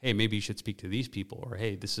blogger. Hey, maybe you should speak to these people. Or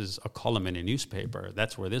hey, this is a column in a newspaper.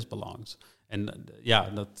 That's where this belongs. En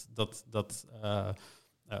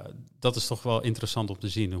dat is toch wel interessant om te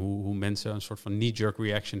zien. Hoe mensen een soort van knee-jerk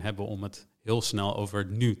reaction hebben om het heel snel over het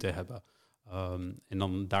nu te hebben. En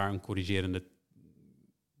dan daar een corrigerende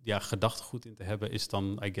gedachtegoed in te hebben is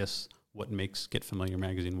dan, I guess, what makes Get Familiar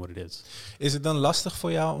Magazine what it is. Is het dan lastig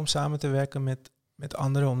voor jou om samen te werken met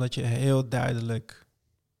anderen, omdat je heel duidelijk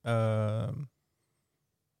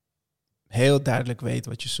weet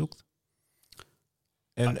wat je zoekt?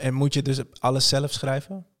 En moet je dus alles zelf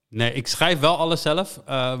schrijven? Nee, ik schrijf wel alles zelf,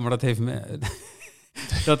 maar dat heeft me...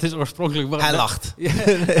 dat is oorspronkelijk... Hij lacht.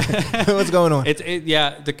 What's going on?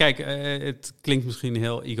 Kijk, het klinkt misschien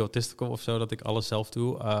heel egotistical of zo dat ik alles zelf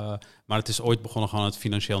doe. Maar het is ooit begonnen gewoon uit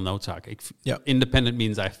financieel noodzaak. Independent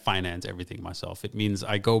means I finance everything myself. It means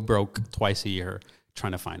I go broke twice a year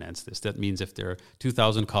trying to finance this. That means if there are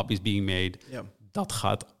 2000 copies being made, dat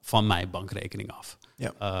gaat van mijn bankrekening af.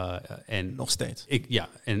 Ja. En nog steeds.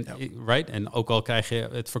 Right? En ook al krijg je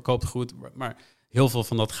het verkoopt goed, maar heel veel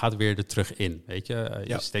van dat gaat weer er terug in. Weet je,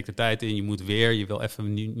 je steekt er tijd in, je moet weer, je wil even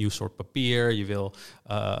een nieuw soort papier, je wil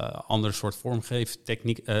ander soort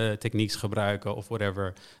vormgeeftechnieks gebruiken of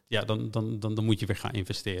whatever. Ja, dan moet je weer gaan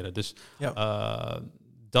investeren. Dus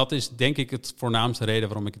dat is denk ik het voornaamste reden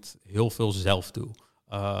waarom ik het heel veel zelf doe.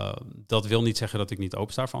 Dat wil niet zeggen dat ik niet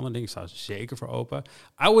open sta voor andere dingen. Ik sta er zeker voor open.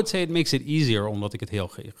 I would say it makes it easier, omdat ik het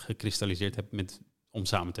heel gekristalliseerd heb om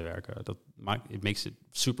samen te werken. It makes it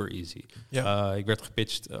super easy. Ja. Ik werd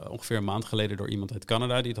gepitcht ongeveer een maand geleden door iemand uit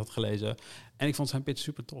Canada die het had gelezen. En ik vond zijn pitch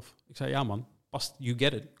super tof. Ik zei, ja man, past, you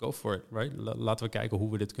get it, go for it. Right? Laten we kijken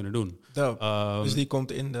hoe we dit kunnen doen. Dus die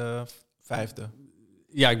komt in de 5e?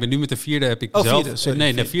 Ja, ik ben nu met de 4e heb ik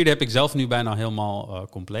de 4e heb ik zelf nu bijna helemaal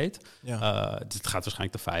compleet. Ja. Het gaat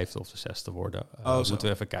waarschijnlijk de 5e of de 6e worden. Moeten we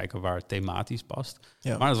even kijken waar het thematisch past.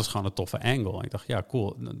 Ja. Maar het was gewoon een toffe angle. En ik dacht, ja,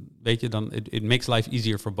 cool. Weet je, dan it makes life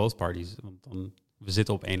easier for both parties. Want dan we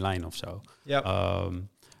zitten op één lijn of zo. Ja.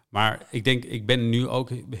 Maar ik ben nu ook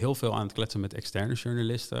heel veel aan het kletsen met externe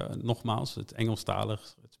journalisten. Nogmaals, het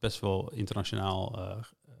Engelstalig, het is best wel internationaal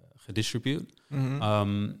gedistribute.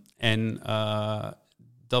 Mm-hmm.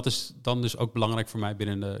 Dat is dan dus ook belangrijk voor mij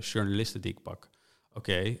binnen de journalisten die ik pak.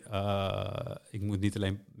 Ik moet niet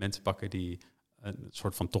alleen mensen pakken die een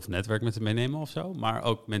soort van tof netwerk met me meenemen of zo, maar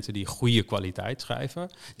ook mensen die goede kwaliteit schrijven,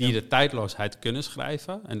 die de tijdloosheid kunnen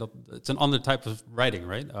schrijven. En het is een ander type of writing,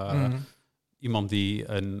 right? Iemand die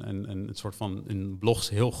een soort van in blogs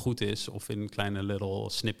heel goed is, of in kleine little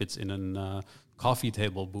snippets in een coffee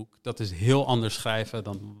table boek. Dat is heel anders schrijven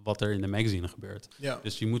dan wat er in de magazine gebeurt. Ja.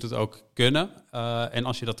 Dus je moet het ook kunnen. En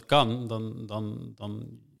als je dat kan,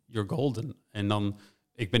 dan you're golden. En dan,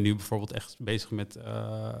 ik ben nu bijvoorbeeld echt bezig met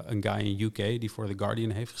een guy in UK die voor The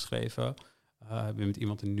Guardian heeft geschreven. Ik ben met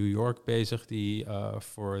iemand in New York bezig die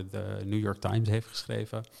voor de New York Times heeft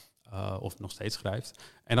geschreven. Of nog steeds schrijft.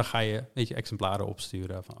 En dan ga je exemplaren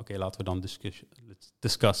opsturen van laten we dan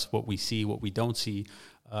discuss what we see, what we don't see.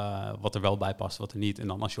 Wat er wel bij past, wat er niet. En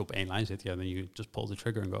dan als je op één lijn zit, dan you just pull the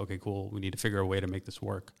trigger en go, cool, we need to figure a way to make this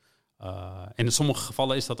work. En in sommige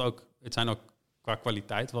gevallen is dat ook, het zijn ook qua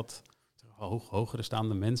kwaliteit wat hogere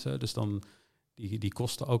staande mensen. Dus dan, die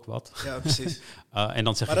kosten ook wat. Ja, precies. En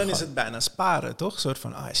dan maar dan is het bijna sparen, toch? Een soort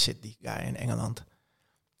van, shit, die guy in Engeland,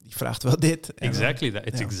 die vraagt wel dit. Exactly that.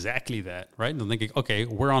 It's exactly that, right? Dan denk ik,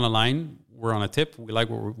 we're on a line, we're on a tip. We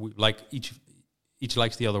like what we like each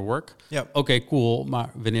likes the other work. Ja. Oké, cool,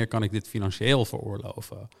 maar wanneer kan ik dit financieel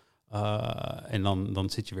veroorloven? En dan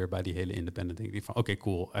zit je weer bij die hele independent ding. Van oké,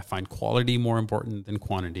 cool, I find quality more important than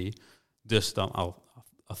quantity. Dus dan I'll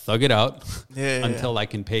thug it out until I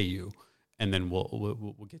can pay you. And then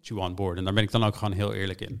we'll get you on board. En daar ben ik dan ook gewoon heel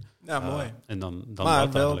eerlijk in. Ja, mooi. En dan Maar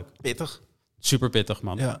dat wel eigenlijk. pittig. Super pittig,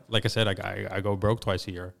 man. Ja. Like I said, I go broke twice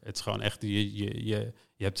a year. Het is gewoon echt, je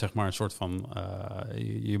hebt zeg maar een soort van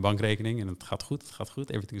je bankrekening en het gaat goed.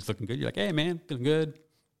 Everything is looking good. You're like, hey man, feeling good.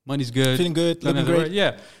 Money's good. Feeling good, looking great.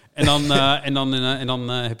 Yeah. En dan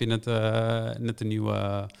heb je net een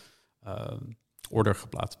nieuwe order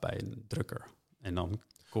geplaatst bij een drukker. En dan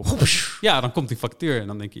komt die factuur en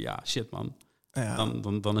dan denk je, ja, shit man. Ja.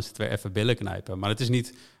 Dan is het weer even billen knijpen. Maar het is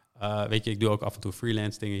niet... weet je, ik doe ook af en toe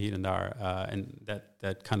freelance dingen hier en daar. En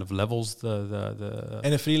that kind of levels the... En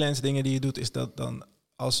de freelance dingen die je doet, is dat dan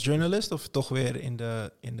als journalist of toch weer in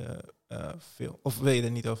de film? Of wil je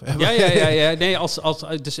er niet over hebben? Ja.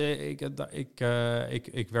 Nee, dus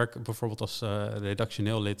ik werk bijvoorbeeld als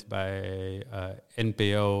redactioneel lid bij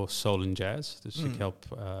NPO Soul & Jazz. Dus ik help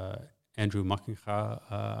Andrew Makkinga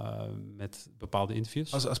met bepaalde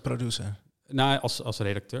interviews. Als producer? Nou, als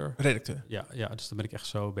redacteur. Redacteur. Ja, dus dan ben ik echt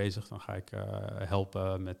zo bezig. Dan ga ik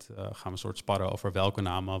helpen met, gaan we een soort sparren over welke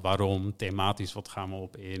namen, waarom, thematisch, wat gaan we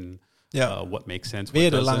op in, what makes sense.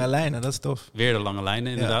 Weer de lange lijnen, dat is tof. Weer de lange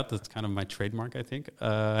lijnen, inderdaad. Dat is kind of my trademark, I think.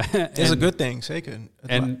 Het is a good thing, zeker.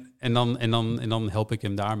 En dan help ik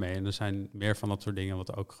hem daarmee. En er zijn meer van dat soort dingen,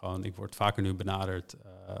 wat ook gewoon, ik word vaker nu benaderd.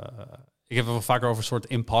 Ik heb het wel vaker over een soort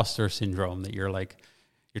imposter syndrome, that you're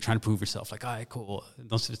trying to prove yourself. Like, ah, cool.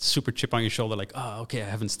 Dan zit het super chip on your shoulder. Like, okay, I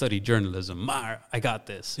haven't studied journalism, maar I got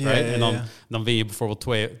this. Right? En dan win je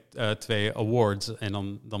bijvoorbeeld twee awards.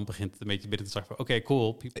 En dan begint het een beetje binnen te zeggen van, oké,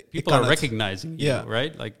 cool. People are recognizing you,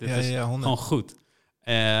 right? Like, dit is gewoon goed.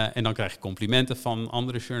 En dan krijg je complimenten van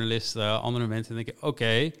andere journalisten, andere mensen. En dan denk je,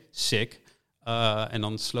 oké, sick. En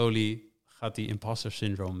dan slowly gaat die imposter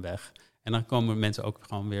syndrome weg. En dan komen mensen ook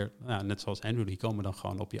gewoon weer, net zoals Andrew, die komen dan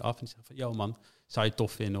gewoon op je af en zeggen van, yo man, zou je het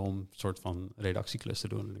tof vinden om een soort van redactieklus te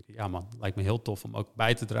doen? En dan denk ik, ja man, lijkt me heel tof om ook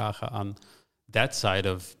bij te dragen aan that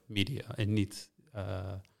side of media. En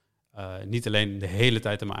niet alleen de hele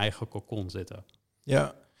tijd in mijn eigen cocon zitten.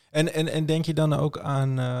 Ja, en denk je dan ook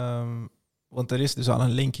aan, want er is dus al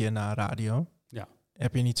een linkje naar radio. Ja.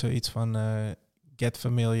 Heb je niet zoiets van Get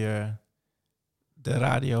Familiar, de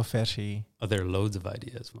radioversie? Oh, there are loads of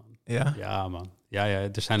ideas, man. Ja? Ja, man. Ja,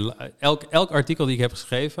 er zijn elk artikel die ik heb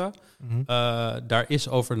geschreven, daar is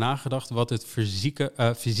over nagedacht wat het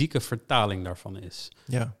fysieke vertaling daarvan is.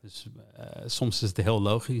 Ja. Dus soms is het heel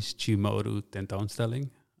logisch. Chimoru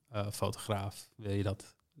tentoonstelling. Fotograaf, wil je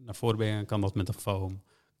dat naar voren brengen? Kan dat met een foam?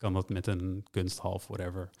 Kan dat met een kunsthalf,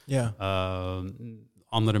 whatever. Ja.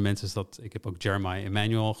 Andere mensen is dat... Ik heb ook Jeremiah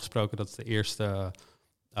Emanuel gesproken. Dat is de eerste...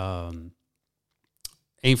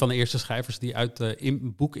 een van de eerste schrijvers die uit de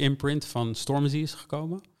boekimprint van Stormzy is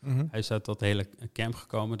gekomen. Mm-hmm. Hij is uit dat hele camp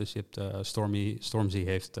gekomen. Dus je hebt Stormzy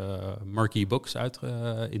heeft Murky Books uit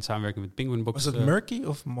in samenwerking met Penguin Books. Was het Murky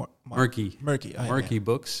of Murky? Murky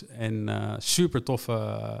Books. En super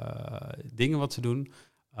toffe dingen wat ze doen.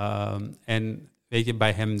 En weet je,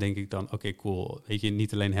 bij hem denk ik dan, oké, cool. Weet je,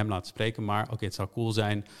 niet alleen hem laten spreken, maar oké, het zou cool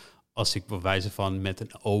zijn als ik bij wijze van met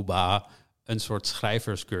een OBA een soort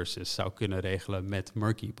schrijverscursus zou kunnen regelen met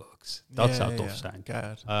Murky Books. Dat zou tof zijn.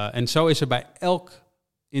 En zo is er bij elk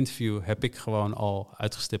interview heb ik gewoon al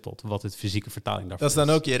uitgestippeld wat het fysieke vertaling daarvan is. Dat is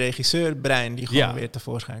dan ook je regisseurbrein die gewoon weer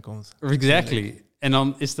tevoorschijn komt. Exactly. En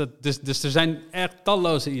dan is dat... Dus er zijn echt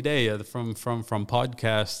talloze ideeën. From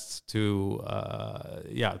podcasts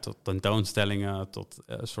tot tentoonstellingen, tot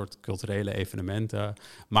soort culturele evenementen.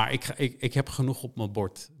 Maar ik heb genoeg op mijn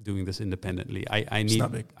bord doing this independently.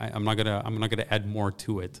 I'm not gonna add more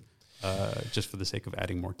to it. Just for the sake of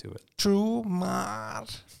adding more to it. True,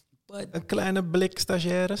 maar een kleine blik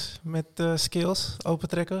stagiaires met skills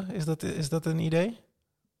opentrekken, is dat een idee?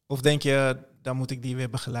 Of denk je, dan moet ik die weer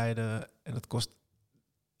begeleiden en dat kost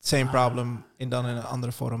same problem in een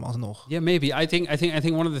andere vorm alsnog? Yeah, maybe. I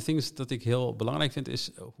think one of the things dat ik heel belangrijk vind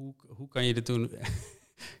is hoe kan je dit doen?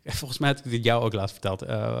 Volgens mij had ik dit jou ook laatst verteld.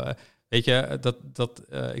 Weet je,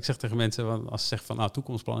 ik zeg tegen mensen, als ze zeggen van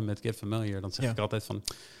toekomstplannen met Get Familiar, dan zeg ik altijd van,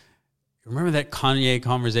 remember that Kanye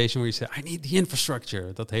conversation where you said, I need the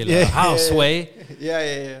infrastructure. Dat hele house way.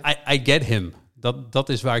 I get him. Dat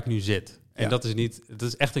is waar ik nu zit. En dat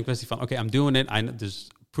is echt een kwestie van, I'm doing it. Dus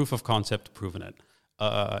proof of concept, proven it.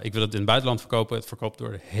 Ik wil het in het buitenland verkopen. Het verkoopt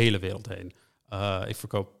door de hele wereld heen. Ik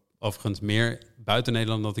verkoop overigens meer buiten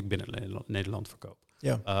Nederland dan ik binnen Nederland verkoop.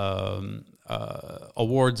 Ja.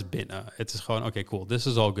 Awards binnen. Het is gewoon, oké, cool, this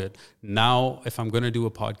is all good. Now, if I'm going to do a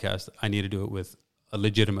podcast, I need to do it with a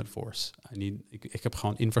legitimate force. Ik heb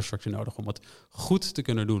gewoon infrastructure nodig om het goed te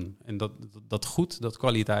kunnen doen. En dat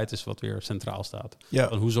kwaliteit is wat weer centraal staat. Ja.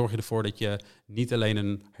 Want hoe zorg je ervoor dat je niet alleen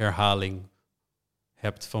een herhaling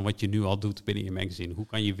hebt van wat je nu al doet binnen je magazine? Hoe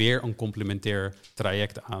kan je weer een complementair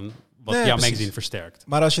traject aan wat jouw magazine versterkt?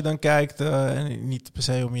 Maar als je dan kijkt, niet per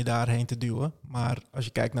se om je daarheen te duwen, maar als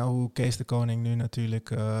je kijkt naar hoe Kees de Koning nu natuurlijk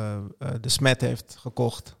de Smet heeft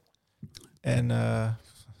gekocht. En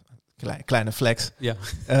kleine flex. Ja.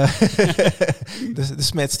 De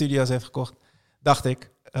Smet Studios heeft gekocht, dacht ik.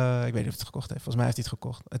 Ik weet niet of hij het gekocht heeft. Volgens mij heeft hij het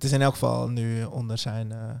gekocht. Het is in elk geval nu onder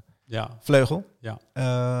zijn vleugel. Ja.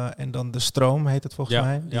 En dan De Stroom heet het volgens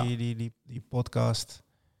mij. Ja. Die podcast.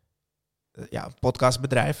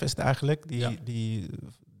 Podcastbedrijf is het eigenlijk. Die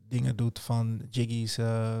dingen doet van Jiggy's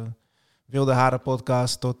Wilde Haren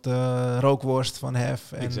podcast tot Rookworst van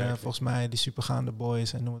Hef. En volgens mij die Supergaande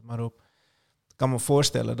Boys en noem het maar op. Ik kan me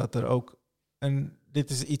voorstellen dat er ook dit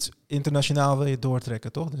is iets internationaal wil je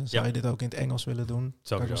doortrekken, toch? Dus dan zou je dit ook in het Engels willen doen.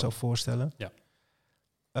 Dat kan ik me zo voorstellen. Ja.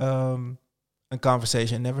 Een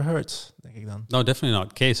conversation never hurts, denk ik dan. No, definitely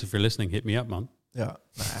not. Case, if you're listening, hit me up, man. Ja,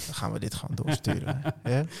 dan gaan we dit gewoon doorsturen.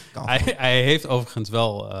 Hij heeft overigens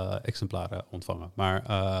wel exemplaren ontvangen.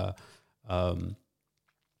 Maar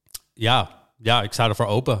ik sta ervoor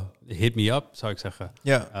open. Hit me up, zou ik zeggen.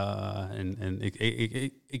 Ja. En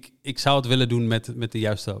ik zou het willen doen met de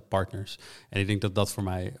juiste partners. En ik denk dat voor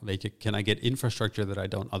mij, weet je, can I get infrastructure that I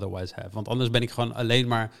don't otherwise have? Want anders ben ik gewoon alleen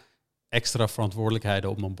maar extra verantwoordelijkheden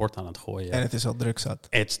op mijn bord aan het gooien. En het is al druk zat.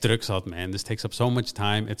 Het is druk zat, man. This takes up so much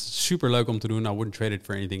time. Het is super leuk om te doen. I wouldn't trade it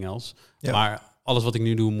for anything else. Ja. Maar alles wat ik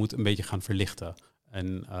nu doe moet een beetje gaan verlichten.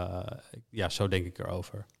 En zo denk ik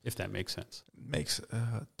erover. If that makes sense. Makes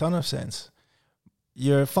a ton of sense.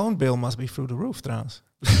 Your phone bill must be through the roof, trouwens.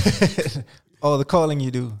 Oh, the calling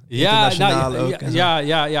you do. Internationaal ook.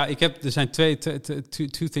 Ja. Er zijn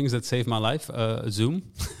two things that save my life.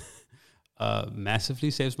 Zoom.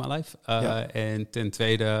 Massively saves my life. En ten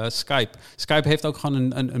tweede Skype. Skype heeft ook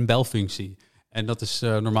gewoon een belfunctie. En dat is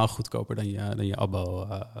normaal goedkoper dan je abo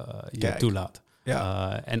je toelaat.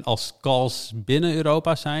 Ja. En als calls binnen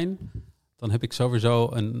Europa zijn, dan heb ik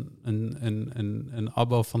sowieso een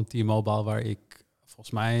abo van T-Mobile waar ik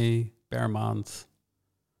volgens mij per maand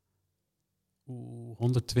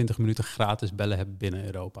 120 minuten gratis bellen heb binnen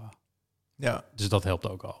Europa. Ja. Dus dat helpt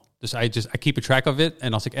ook al. Dus I keep a track of it.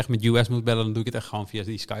 En als ik echt met US moet bellen, dan doe ik het echt gewoon via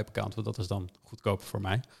die Skype-account. Want dat is dan goedkoper voor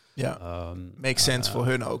mij. Ja, makes sense voor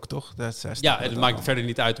hun ook, toch? Het maakt verder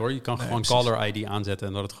niet uit, hoor. Je kan gewoon caller ID aanzetten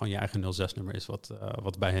en dat het gewoon je eigen 06-nummer is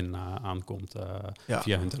wat bij hen aankomt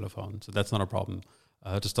via hun telefoon. So that's not a problem.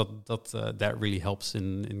 Dus that really helps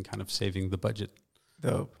in kind of saving the budget.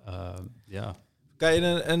 Dope. Ja. Kan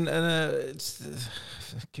je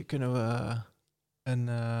kunnen we een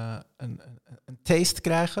taste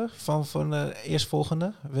krijgen van de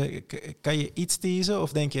eerstvolgende? Kan je iets teasen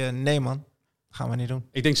of denk je, nee man, gaan we niet doen?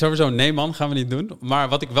 Ik denk sowieso, nee man, gaan we niet doen. Maar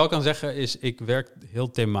wat ik wel kan zeggen is, ik werk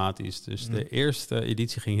heel thematisch. Dus de eerste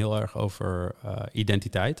editie ging heel erg over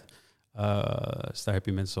identiteit. Dus daar heb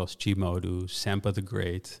je mensen zoals Chimodu, Sampa the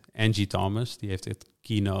Great, Angie Thomas, die heeft het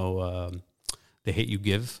Kino The Hate You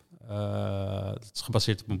Give. Dat is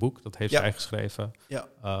gebaseerd op een boek, dat heeft zij geschreven. Ja,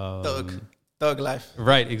 Thug Life.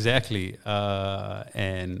 Right, exactly.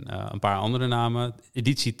 En een paar andere namen.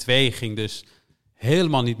 Editie 2 ging dus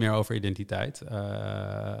helemaal niet meer over identiteit.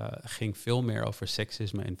 Ging veel meer over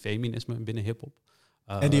seksisme en feminisme binnen hiphop.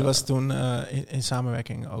 En die was toen in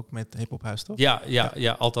samenwerking ook met Hip Hop Huis, toch?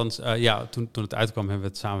 Ja, althans, toen het uitkwam hebben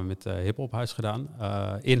we het samen met Hip Hop Huis gedaan.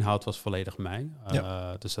 Inhoud was volledig mij.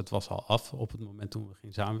 Dus dat was al af op het moment toen we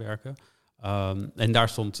gingen samenwerken. En daar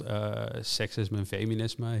stond seksisme en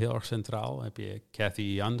feminisme heel erg centraal. Dan heb je Cathy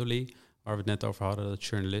Yandoli, waar we het net over hadden, dat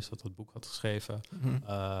journalist dat boek had geschreven. Mm-hmm.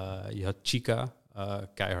 Je had Chica,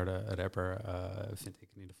 keiharde rapper, vind ik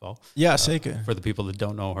in ieder geval. Ja, zeker. For the people that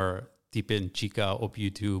don't know her, type in Chica op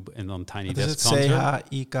YouTube en dan Tiny Desk Concert. Dat is het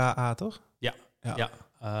CHIKA, toch? Ja.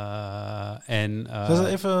 Dat was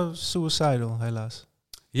even suicidal, helaas.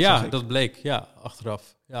 Ja, dat bleek. Ja,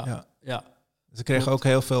 achteraf. Ja. Ze kregen ook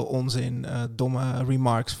heel veel onzin, domme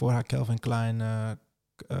remarks voor haar Calvin Klein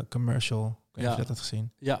commercial. Heb je dat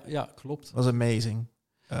gezien? Ja, klopt. Dat was amazing.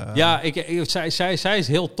 Zij is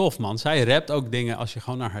heel tof, man. Zij rapt ook dingen. Als je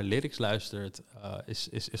gewoon naar haar lyrics luistert,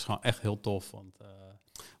 is gewoon echt heel tof. Want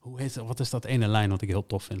wat is dat ene lijn wat ik heel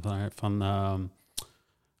tof vind van haar?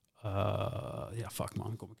 Fuck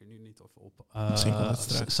man, kom ik er nu niet over op. Misschien komt het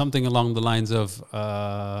straks. Something along the lines of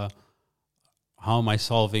how am I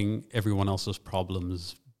solving everyone else's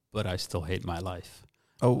problems, but I still hate my life.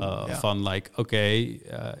 Van like,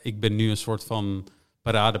 ik ben nu een soort van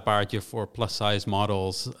paradepaardje voor plus-size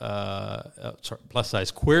models,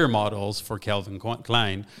 plus-size queer models voor Calvin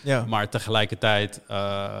Klein. Ja. Maar tegelijkertijd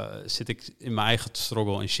zit ik in mijn eigen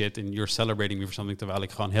struggle en shit en you're celebrating me for something, terwijl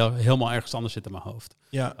ik gewoon helemaal ergens anders zit in mijn hoofd.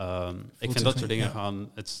 Ja. Ik vind dat soort dingen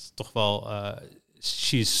gewoon, het is toch wel,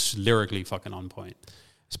 she's lyrically fucking on point.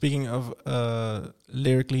 Speaking of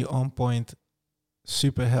lyrically on point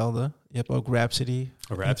superhelden, je hebt ook Rhapsody.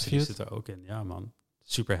 Rhapsody zit er ook in, ja man.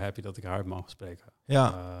 Super happy dat ik haar heb mogen spreken.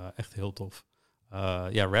 Ja. Echt heel tof.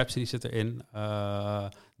 Rhapsody zit erin.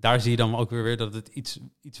 Daar zie je dan ook weer dat het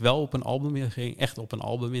iets wel op een album in ging. Echt op een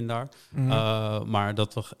album in daar. Maar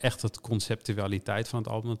dat was echt het conceptualiteit van het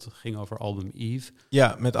album. Het ging over album Eve.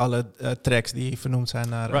 Ja, met alle tracks die vernoemd zijn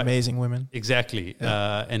naar Amazing Women. Exactly.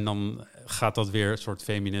 Ja. En dan gaat dat weer een soort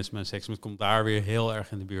feminisme en seksisme. Het komt daar weer heel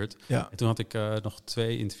erg in de buurt. Ja. En toen had ik nog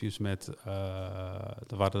 2 interviews met...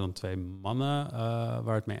 er waren dan 2 mannen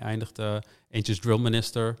waar het mee eindigde. Eentje is Drill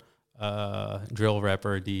Minister... drill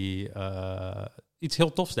rapper die iets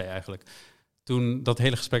heel tofs deed eigenlijk. Toen dat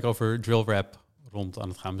hele gesprek over drill rap rond aan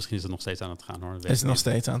het gaan, misschien is het nog steeds aan het gaan hoor. Is het nog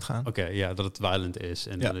steeds aan het gaan? Oké, ja, dat het violent is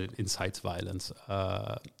en dat het incites violence.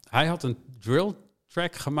 Hij had een drill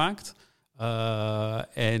track gemaakt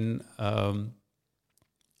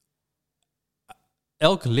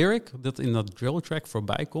elk lyric dat in dat drill track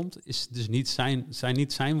voorbij komt, is dus zijn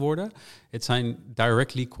niet zijn woorden. Het zijn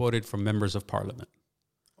directly quoted from members of parliament.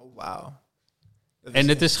 Oh, wauw. En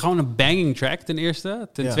het is gewoon een banging track ten eerste.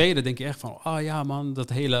 Ten tweede denk je echt van, oh ja man, dat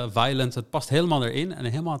hele violence, het past helemaal erin. En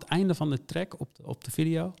helemaal aan het einde van de track op de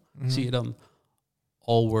video zie je dan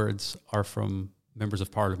all words are from members of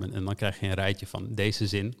parliament. En dan krijg je een rijtje van deze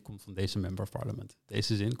zin komt van deze member of parliament.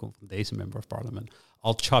 Deze zin komt van deze member of parliament.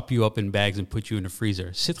 I'll chop you up in bags and put you in a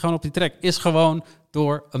freezer. Zit gewoon op die track. Is gewoon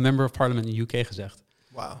door een member of parliament in de UK gezegd.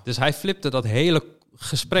 Wow. Dus hij flipte dat hele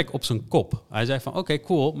gesprek op zijn kop. Hij zei van, oké,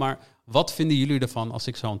 cool, maar wat vinden jullie ervan als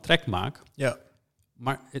ik zo'n track maak? Ja.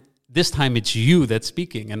 Maar this time it's you that's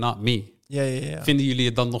speaking and not me. Ja. Vinden jullie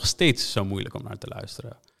het dan nog steeds zo moeilijk om naar te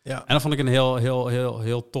luisteren? Ja. En dan vond ik een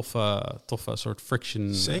heel toffe soort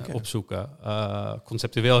friction opzoeken.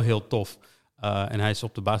 Conceptueel heel tof. En hij is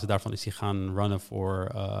op de basis daarvan is hij gaan runnen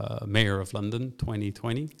voor Mayor of London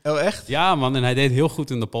 2020. Oh, echt? Ja, man. En hij deed heel goed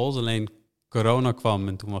in de polls. Alleen corona kwam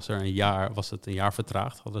en toen was het een jaar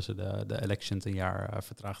vertraagd. Hadden ze de elections een jaar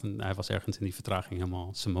vertraagd. En hij was ergens in die vertraging helemaal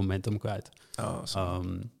zijn momentum kwijt. Oh,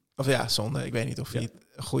 of ja, zonde. Ik weet niet of hij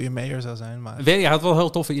een goede mayor zou zijn, maar... Hij had wel heel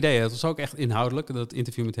toffe ideeën. Het was ook echt inhoudelijk. Dat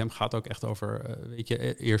interview met hem gaat ook echt over...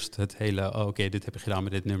 eerst het hele... oké, dit heb je gedaan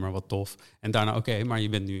met dit nummer, wat tof. En daarna, maar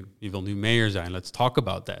je wil nu mayor zijn. Let's talk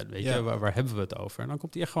about that. Weet je, waar hebben we het over? En dan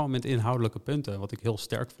komt hij echt gewoon met inhoudelijke punten. Wat ik heel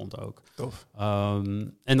sterk vond ook. Tof.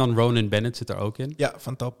 En dan Ronan Bennett zit er ook in. Ja,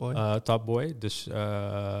 van Top Boy. Top Boy. Dus...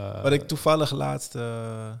 wat ik toevallig laatst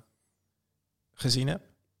gezien heb.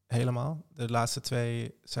 Helemaal. De laatste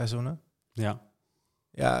 2 seizoenen. Ja.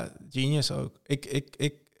 Ja, genius ook.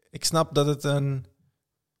 Ik snap dat het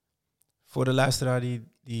voor de luisteraar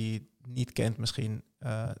die niet kent misschien...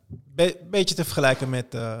 beetje te vergelijken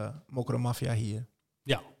met Mokro Mafia hier.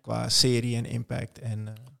 Ja. Qua serie en impact.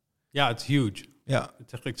 En, ja, het is huge. Ja.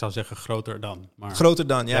 Ik zou zeggen groter dan. Maar groter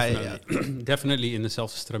dan, ja. Definitely in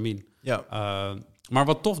dezelfde stramien. Ja. Maar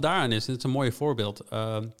wat tof daaraan is, het is een mooi voorbeeld.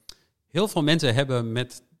 Heel veel mensen hebben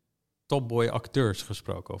met Topboy acteurs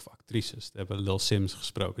gesproken of actrices. Ze hebben Lil Sims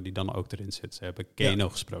gesproken, die dan ook erin zit. Ze hebben Kano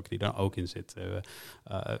gesproken, die dan ook in zit.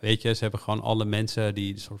 Weet je, ze hebben gewoon alle mensen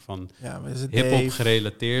die een soort van hip-hop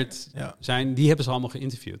gerelateerd zijn, die hebben ze allemaal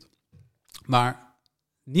geïnterviewd. Maar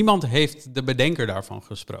niemand heeft de bedenker daarvan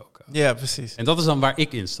gesproken. Ja, precies. En dat is dan waar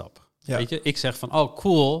ik instap. Ja. Weet je, ik zeg van, oh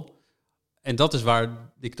cool. En dat is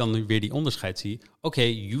waar ik dan nu weer die onderscheid zie. Oké,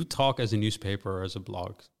 you talk as a newspaper or as a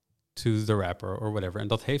blog to the rapper or whatever. En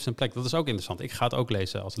dat heeft zijn plek. Dat is ook interessant. Ik ga het ook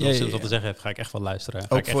lezen. Als Lil Sims wat te zeggen heeft, ga ik echt wel luisteren.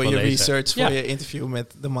 Ook voor je research, voor je interview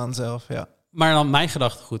met de man zelf, ja. Maar dan mijn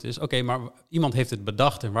gedachtegoed is, maar iemand heeft het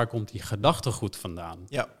bedacht en waar komt die gedachtegoed vandaan?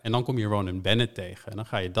 Ja. En dan kom je Ronan Bennett tegen en dan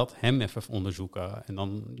ga je hem even onderzoeken en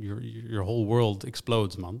dan your whole world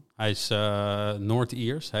explodes, man. Hij is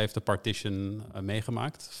Noord-Iers. Hij heeft de partition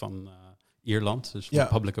meegemaakt van Ierland, dus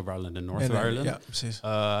Republic of Ireland en North Ireland. Ja, precies.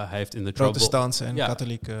 Hij heeft in de protestantse en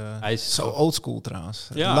katholieke. Hij is zo oldschool trouwens.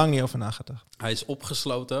 Ik heb er lang niet over nagedacht. Hij is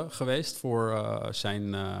opgesloten geweest voor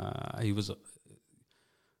zijn. He was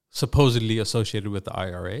supposedly associated with the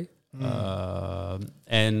IRA.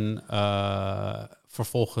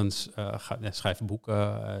 Vervolgens schrijft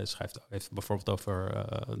boeken. Heeft bijvoorbeeld over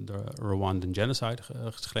de Rwandan genocide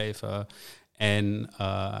geschreven. En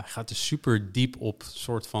hij gaat dus super diep op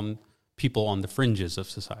soort van people on the fringes of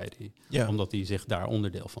society. Ja. Omdat hij zich daar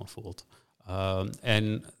onderdeel van voelt.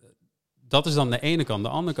 En dat is dan de ene kant. De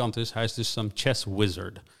andere kant is, hij is dus some chess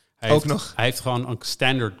wizard. Hij heeft gewoon een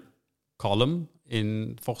standard column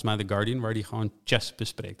in, volgens mij, The Guardian, waar hij gewoon chess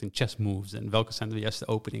bespreekt en chess moves en welke zijn de juiste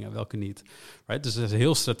openingen en welke niet. Right? Dus dat is een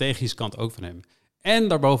heel strategisch kant ook van hem. En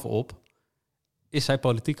daarbovenop is hij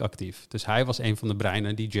politiek actief. Dus hij was een van de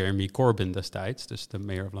breinen die Jeremy Corbyn destijds, dus de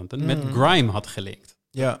mayor of London, met grime had gelinkt.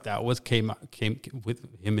 Ja. That came with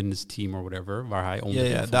him in his team or whatever, waar hij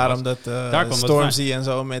onderdeel van daarom was. dat Stormzy en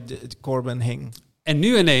zo met Corbyn hing. En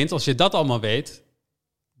nu ineens, als je dat allemaal weet,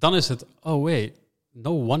 dan is het, oh wait,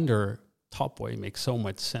 no wonder Top Boy makes so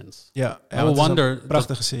much sense. Ja, no wonder een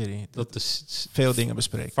prachtige serie. Dat veel dingen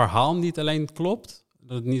bespreekt. Verhaal niet alleen klopt,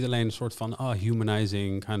 dat het niet alleen een soort van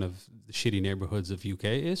humanizing kind of the shitty neighborhoods of UK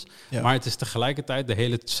is, maar het is tegelijkertijd, de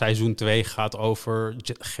hele seizoen 2 gaat over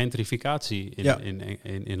gentrificatie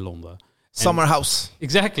in Londen. Summer House.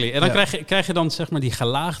 Exactly. En dan krijg je dan zeg maar die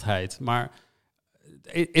gelaagdheid. Maar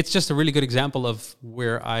it's just a really good example of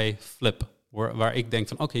where I flip. Waar ik denk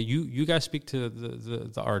van, oké, you guys speak to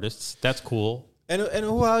the artists. That's cool. En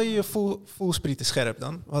hoe hou je voelsprieten scherp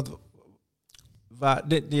dan? Want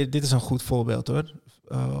dit is een goed voorbeeld hoor.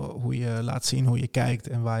 Hoe je laat zien, hoe je kijkt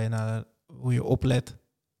en hoe je oplet.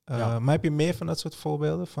 Maar heb je meer van dat soort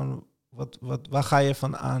voorbeelden? Van waar ga je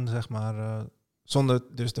van aan, zeg maar, zonder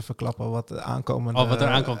dus te verklappen wat de aankomende wat er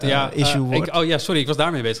aankomt. Issue wordt? Sorry, ik was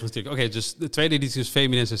daarmee bezig natuurlijk. Oké, dus de tweede editie is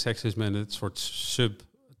feminisme, seksisme en het soort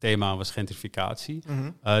subthema was gentrificatie.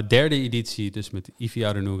 Derde editie, dus met Ivy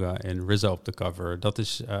Adenuga en RZA op de cover.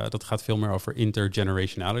 Dat gaat veel meer over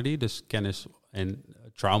intergenerationality, dus kennis en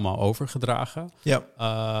trauma overgedragen. Ja.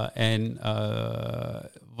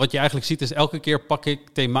 Wat je eigenlijk ziet is, elke keer pak ik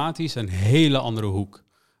thematisch een hele andere hoek.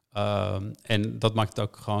 En dat maakt het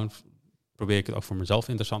ook gewoon, probeer ik het ook voor mezelf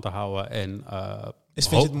interessant te houden. Vind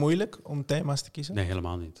je het moeilijk om thema's te kiezen? Nee,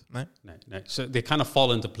 helemaal niet. Nee. So they kind of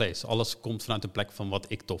fall into place. Alles komt vanuit de plek van wat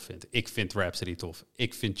ik tof vind. Ik vind Rhapsody tof.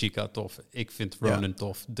 Ik vind Chica tof. Ik vind Ronan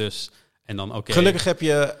tof. Dus, en dan oké. Gelukkig heb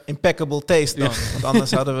je impeccable taste dan. Want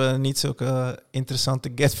anders hadden we niet zulke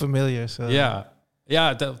interessante get familiars.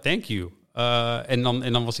 Thank you. En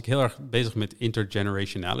dan was ik heel erg bezig met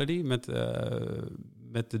intergenerationality,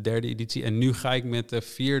 met de derde editie. En nu ga ik met de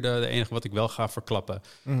vierde, de enige wat ik wel ga verklappen,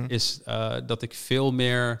 is dat ik veel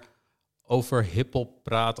meer over hiphop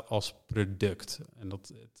praat als product. En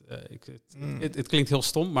het klinkt heel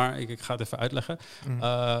stom, maar ik ga het even uitleggen.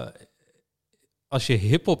 Als je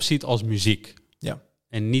hiphop ziet als muziek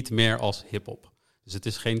en niet meer als hiphop. Dus het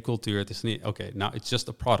is geen cultuur, het is niet, it's just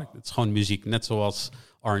a product. Het is gewoon muziek, net zoals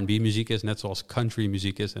R&B muziek is, net zoals country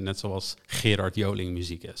muziek is en net zoals Gerard Joling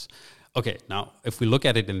muziek is. Now, if we look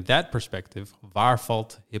at it in that perspective, waar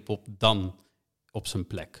valt hip-hop dan op zijn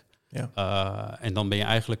plek? Ja. En dan ben je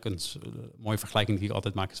eigenlijk een mooie vergelijking die ik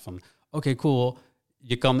altijd maak is van, cool,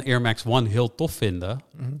 je kan Air Max One heel tof vinden,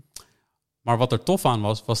 maar wat er tof aan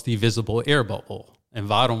was die visible air bubble. En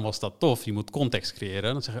waarom was dat tof? Je moet context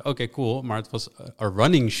creëren. Dan zeg je, cool, maar het was een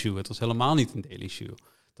running shoe. Het was helemaal niet een daily shoe.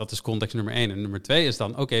 Dat is context nummer 1. En nummer 2 is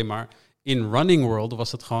dan, maar in running world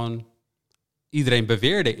was het gewoon, iedereen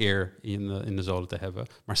beweerde eer in de zolen te hebben,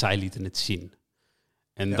 maar zij lieten het zien.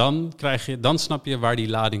 En dan snap je waar die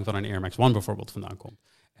lading van een Air Max One bijvoorbeeld vandaan komt.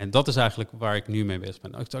 En dat is eigenlijk waar ik nu mee bezig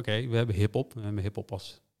ben. We hebben hiphop. We hebben hiphop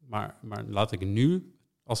als, maar laat ik nu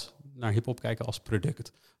naar hiphop kijken als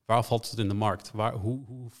product. Waar valt het in de markt?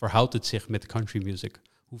 Hoe verhoudt het zich met country music?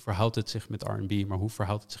 Hoe verhoudt het zich met R&B? Maar hoe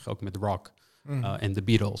verhoudt het zich ook met rock en de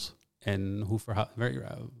Beatles? En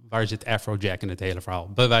waar zit Afrojack in het hele verhaal?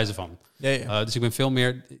 Bij wijze van. Dus ik ben veel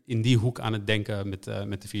meer in die hoek aan het denken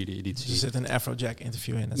met de vierde editie. Dus er zit een Afrojack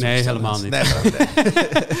interview in? Nee, helemaal niet.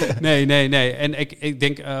 Nee. En ik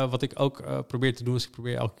denk, wat ik ook probeer te doen, is ik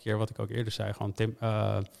probeer elke keer, wat ik ook eerder zei, gewoon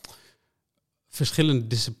verschillende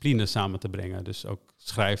disciplines samen te brengen. Dus ook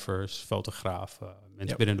schrijvers, fotografen,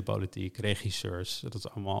 mensen binnen de politiek, regisseurs. Dat is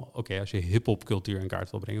allemaal, als je hiphopcultuur in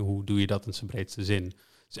kaart wil brengen, hoe doe je dat in zijn breedste zin?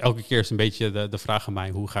 Dus elke keer is een beetje de vraag aan mij,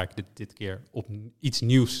 hoe ga ik dit keer op iets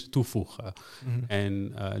nieuws toevoegen?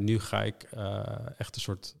 En nu ga ik echt een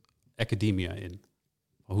soort academia in.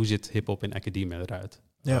 Hoe ziet hiphop in academia eruit?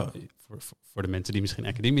 Ja. Voor de mensen die misschien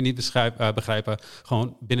academie niet begrijpen,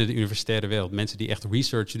 gewoon binnen de universitaire wereld. Mensen die echt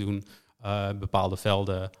research doen, bepaalde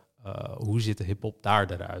velden. Hoe ziet de hiphop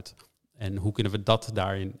daar eruit? En hoe kunnen we dat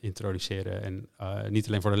daarin introduceren? En niet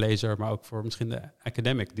alleen voor de lezer, maar ook voor misschien de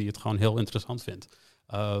academic die het gewoon heel interessant vindt.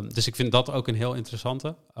 Dus ik vind dat ook een heel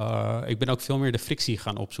interessante. Ik ben ook veel meer de frictie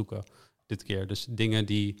gaan opzoeken dit keer. Dus dingen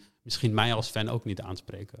die misschien mij als fan ook niet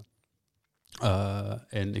aanspreken.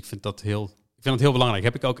 En ik vind dat heel belangrijk.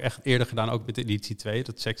 Heb ik ook echt eerder gedaan, ook met de editie 2,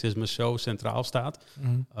 dat seksisme zo centraal staat.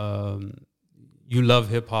 You love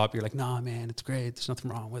hip-hop, you're like, nah man, it's great, there's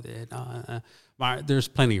nothing wrong with it. Maar there's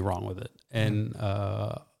plenty wrong with it. En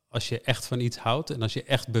als je echt van iets houdt en als je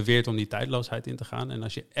echt beweert om die tijdloosheid in te gaan en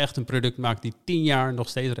als je echt een product maakt die 10 jaar nog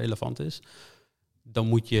steeds relevant is, dan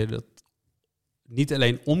moet je dat niet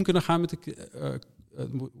alleen om kunnen gaan met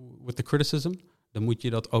de criticism, dan moet je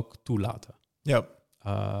dat ook toelaten. Ja.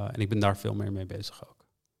 En ik ben daar veel meer mee bezig ook.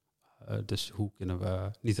 Dus hoe kunnen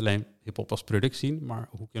we niet alleen hip-hop als product zien, maar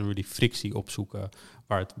hoe kunnen we die frictie opzoeken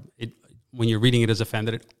waar when you're reading it as a fan,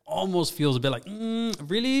 that it almost feels a bit like,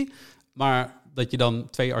 really? Maar dat je dan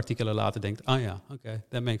 2 artikelen later denkt, okay,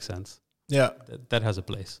 that makes sense. Ja. That has a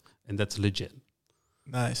place. And that's legit.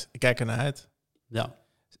 Nice. Ik kijk er naar uit. Ja.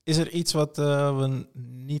 Is er iets wat we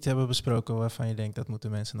niet hebben besproken waarvan je denkt, dat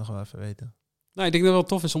moeten mensen nog wel even weten? Nou, ik denk dat het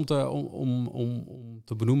wel tof is om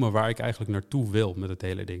te benoemen waar ik eigenlijk naartoe wil met het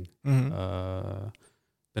hele ding. Ik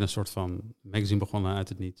ben een soort van magazine begonnen uit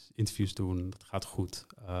het niets, interviews doen, dat gaat goed.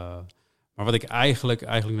 Maar wat ik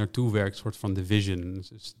eigenlijk naartoe werk, een soort van de vision,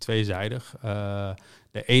 is tweezijdig.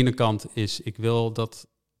 De ene kant is, ik wil dat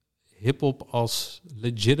hip-hop als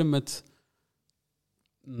legitimate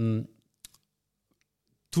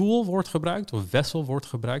tool wordt gebruikt, of vessel wordt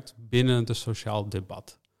gebruikt binnen het sociaal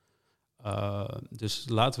debat. Dus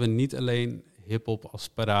laten we niet alleen hip-hop als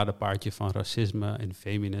paradepaardje van racisme en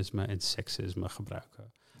feminisme en seksisme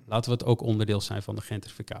gebruiken. Laten we het ook onderdeel zijn van de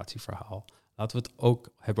gentrificatieverhaal. Laten we het ook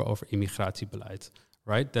hebben over immigratiebeleid.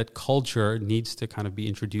 Right? That culture needs to kind of be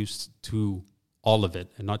introduced to all of it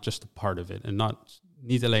and not just a part of it. En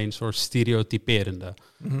niet alleen een soort stereotyperende.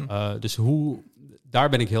 Dus daar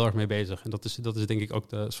ben ik heel erg mee bezig. En dat is denk ik ook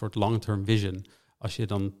de soort long-term vision. Als je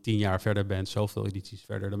dan 10 jaar verder bent, zoveel edities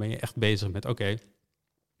verder, dan ben je echt bezig met, oké,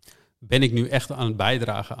 ben ik nu echt aan het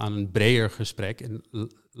bijdragen aan een breder gesprek en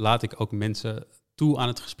laat ik ook mensen toe aan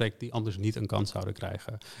het gesprek die anders niet een kans zouden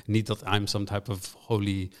krijgen. Niet dat I'm some type of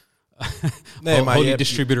holy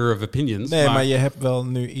distributor of opinions. Nee, maar je hebt wel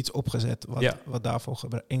nu iets opgezet wat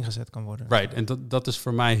daarvoor ingezet kan worden. Right, en dat is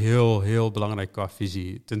voor mij heel, heel belangrijk qua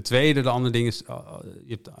visie. Ten tweede, de andere ding is, je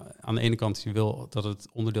hebt aan de ene kant, je wil dat het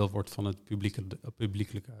onderdeel wordt van het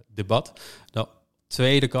publiekelijke debat. De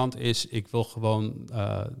tweede kant is, ik wil gewoon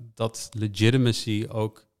dat legitimacy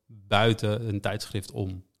ook buiten een tijdschrift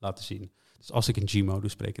om laten zien. Dus als ik in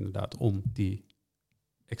Gmodus spreek inderdaad om die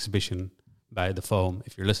exhibition bij The Foam,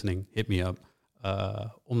 if you're listening, hit me up.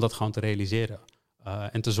 Om dat gewoon te realiseren.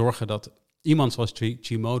 En te zorgen dat iemand zoals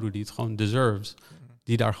Gmodu, die het gewoon deserves,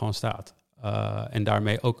 die daar gewoon staat. En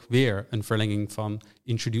daarmee ook weer een verlenging van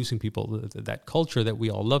introducing people, that culture that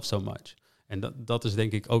we all love so much. En dat is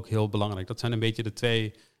denk ik ook heel belangrijk. Dat zijn een beetje de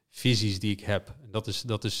 2 visies die ik heb. En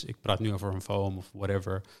dat is, ik praat nu over een Foam of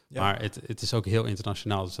whatever. Ja. Maar het is ook heel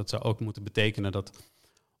internationaal. Dus dat zou ook moeten betekenen dat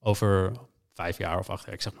over 5 jaar of 8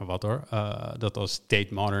 jaar, ik zeg maar wat hoor, dat als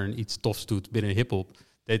Tate Modern iets tofs doet binnen hiphop,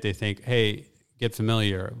 that they think, hey, get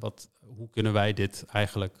familiar, hoe kunnen wij dit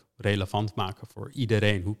eigenlijk relevant maken voor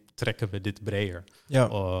iedereen? Hoe trekken we dit breder? Ja.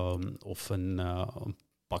 Of een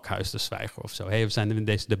Pakhuis de Zwijger of zo. Hey, we zijn in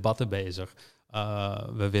deze debatten bezig.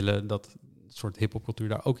 We willen dat soort hiphopcultuur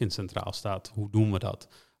daar ook in centraal staat. Hoe doen we dat?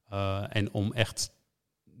 En om echt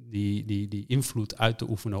die invloed uit te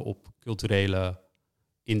oefenen op culturele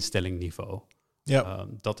instellingniveau. Ja.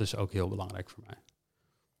 Dat is ook heel belangrijk voor mij.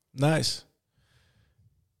 Nice.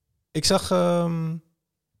 Ik zag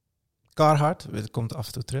Carhartt, het komt af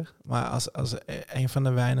en toe terug, maar als een van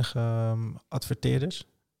de weinige adverteerders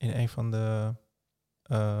in een van de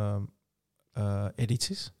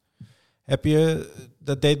edities.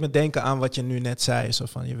 Dat deed me denken aan wat je nu net zei, zo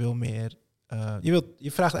van je wil meer,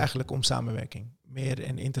 je vraagt eigenlijk om samenwerking. Meer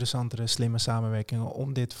en interessantere, slimme samenwerkingen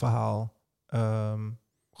om dit verhaal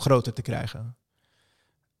groter te krijgen.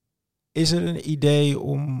 Is er een idee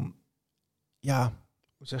om,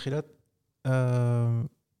 hoe zeg je dat?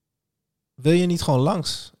 Wil je niet gewoon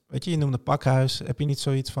langs? Weet je noemde Pakhuis. Heb je niet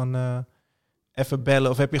zoiets van even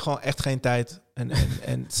bellen? Of heb je gewoon echt geen tijd?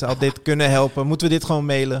 En zou dit kunnen helpen? Moeten we dit gewoon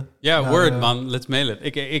mailen? Ja, word man. Let's mail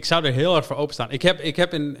it. Ik zou er heel erg voor openstaan. Ik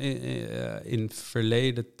heb in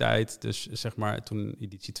verleden tijd, dus zeg maar toen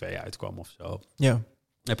editie 2 uitkwam of zo,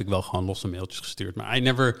 heb ik wel gewoon losse mailtjes gestuurd. Maar I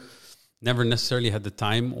never necessarily had the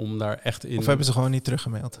time om daar echt in... Of hebben ze gewoon niet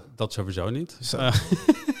teruggemaild? Dat sowieso niet.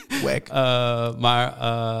 Wack.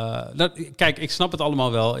 Kijk, ik snap het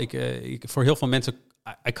allemaal wel. Voor heel veel mensen,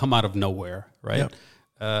 I come out of nowhere, right?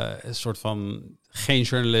 een soort van geen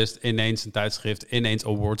journalist, ineens een tijdschrift, ineens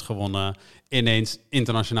award gewonnen, ineens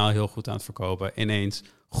internationaal heel goed aan het verkopen, ineens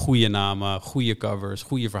goede namen, goede covers,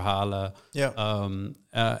 goede verhalen. Ja.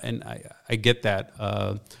 En I get that.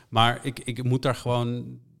 Maar ik moet daar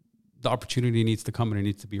gewoon... The opportunity needs to come and it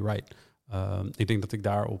needs to be right. Ik denk dat ik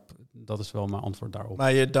daarop... Dat is wel mijn antwoord daarop.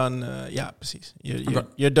 Maar je dan... ja, precies.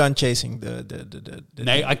 You're done chasing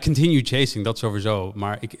Nee, I continue chasing, dat sowieso.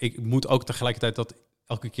 Maar ik moet ook tegelijkertijd dat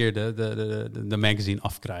elke keer de magazine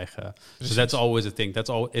afkrijgen. So that's always a thing.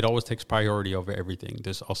 It always takes priority over everything.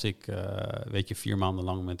 Dus als ik, 4 maanden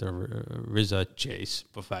lang met de RZA chase,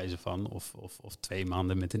 bij wijze van, of 2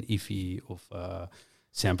 maanden met een Ivy, of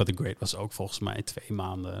Sampa the Great was ook volgens mij 2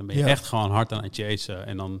 maanden. Dan ben je echt gewoon hard aan het chasen.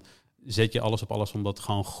 En dan zet je alles op alles om dat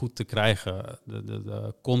gewoon goed te krijgen.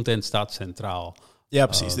 De content staat centraal. Ja,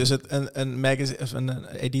 precies. Dus een magazine of een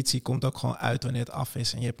editie komt ook gewoon uit wanneer het af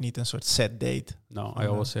is en je hebt niet een soort set date. No, I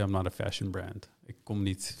always say I'm not a fashion brand. Ik kom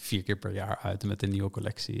niet 4 keer per jaar uit met een nieuwe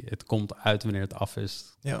collectie. Het komt uit wanneer het af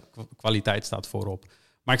is. Ja. Kwaliteit staat voorop.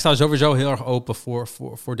 Maar ik sta sowieso heel erg open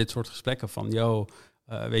voor dit soort gesprekken van,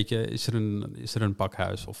 is er een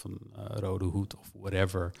pakhuis of een rode hoed of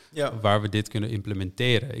whatever, waar we dit kunnen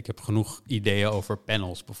implementeren. Ik heb genoeg ideeën over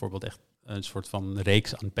panels, bijvoorbeeld echt een soort van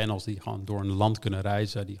reeks aan panels die gewoon door een land kunnen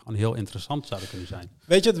reizen, die gewoon heel interessant zouden kunnen zijn.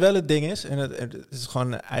 Weet je wat wel het ding is? En het is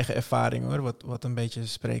gewoon een eigen ervaring hoor, wat een beetje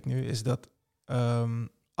spreekt nu, is dat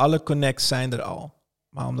alle connects zijn er al.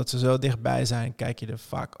 Maar omdat ze zo dichtbij zijn, kijk je er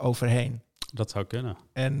vaak overheen. Dat zou kunnen.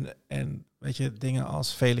 En weet je, dingen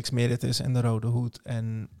als Felix Meritus en de Rode Hoed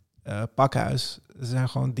en Pakhuis zijn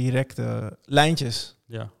gewoon directe lijntjes.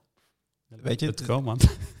 Ja. Weet je? Het kan, man.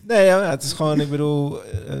 Nee, ja, het is gewoon, ik bedoel,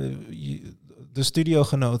 de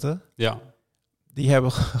studiogenoten, die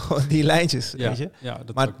hebben gewoon die lijntjes, weet je. Ja,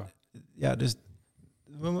 dat maar, ook wel. Ja, dus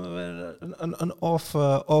een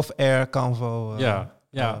off-air convo.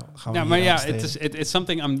 It's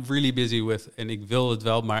something I'm really busy with. En ik wil het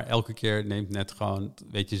wel, maar elke keer neemt net gewoon,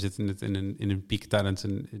 je zit in een piek tijdens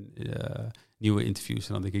een nieuwe interviews.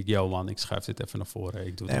 En dan denk ik, man, ik schuif dit even naar voren.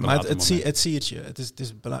 Ik doe het maar het siert je. Het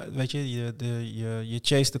is weet je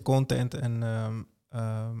chase de content en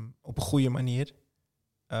op een goede manier.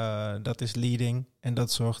 Dat is leading. En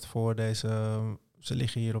dat zorgt voor ze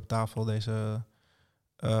liggen hier op tafel, deze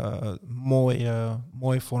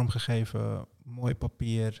mooi vormgegeven, mooi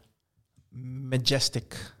papier,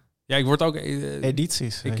 majestic. Ja, ik word ook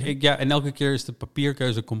edities. En elke keer is de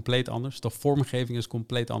papierkeuze compleet anders. De vormgeving is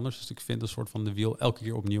compleet anders. Dus ik vind een soort van de wiel elke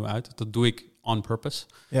keer opnieuw uit. Dat doe ik on purpose.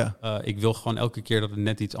 Ja. Ik wil gewoon elke keer dat het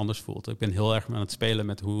net iets anders voelt. Ik ben heel erg aan het spelen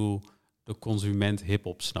met hoe de consument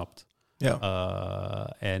hip-hop snapt. Ja.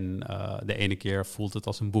 De ene keer voelt het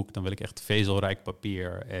als een boek. Dan wil ik echt vezelrijk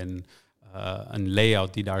papier en een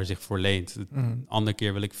layout die daar zich voor leent. De andere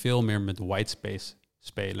keer wil ik veel meer met white space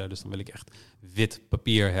spelen. Dus dan wil ik echt wit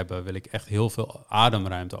papier hebben. Wil ik echt heel veel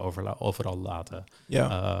ademruimte overal laten.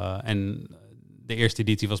 Ja. En de eerste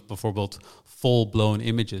editie was bijvoorbeeld full-blown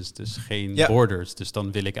images. Dus geen borders. Dus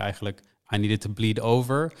dan wil ik eigenlijk... I needed to bleed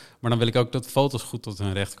over. Maar dan wil ik ook dat foto's goed tot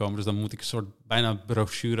hun recht komen. Dus dan moet ik een soort bijna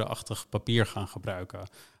brochure-achtig papier gaan gebruiken.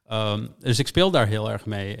 Dus ik speel daar heel erg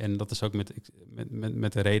mee. En dat is ook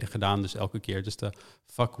met de reden gedaan. Dus elke keer just to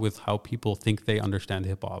fuck with how people think they understand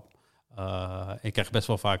hip-hop. Ik krijg best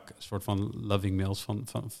wel vaak een soort van loving mails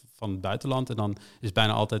van het buitenland. En dan is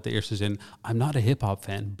bijna altijd de eerste zin... I'm not a hip-hop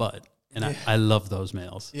fan, but... En I love those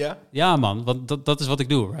mails. Ja? Ja, man, want dat is wat ik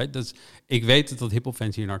doe, right? Dus ik weet dat hip-hop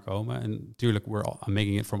fans hier naar komen. En natuurlijk, I'm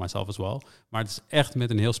making it for myself as well. Maar het is echt met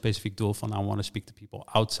een heel specifiek doel van... I want to speak to people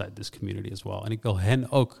outside this community as well. En ik wil hen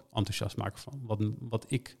ook enthousiast maken van wat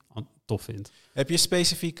ik tof vind. Heb je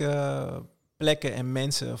specifieke plekken en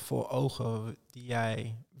mensen voor ogen die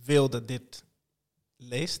jij wil dat dit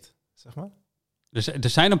leest, zeg maar? Er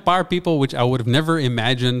zijn een paar people which I would have never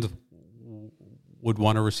imagined... would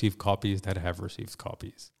want to receive copies that have received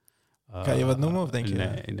copies. Kan je wat noemen of denk je?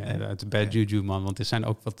 Nee, het is bad juju, man. Want er zijn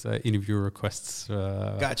ook wat interview requests.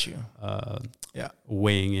 Got you.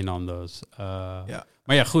 Weighing in on those.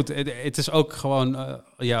 Maar ja, goed. Het is ook gewoon...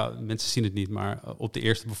 mensen zien het niet, maar op de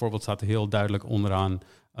eerste bijvoorbeeld staat er heel duidelijk onderaan...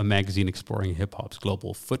 A magazine exploring hip-hop's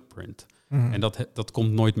global footprint. En dat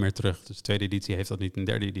komt nooit meer terug. Dus de tweede editie heeft dat niet, een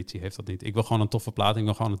derde editie heeft dat niet. Ik wil gewoon een toffe plaat, ik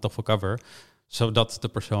wil gewoon een toffe cover. Zodat de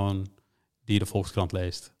persoon... die de Volkskrant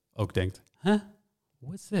leest, ook denkt...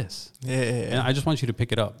 What's this? Yeah. And I just want you to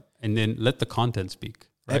pick it up. And then let the content speak.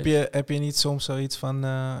 Right? Heb je niet soms zoiets van...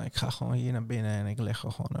 ik ga gewoon hier naar binnen en ik leg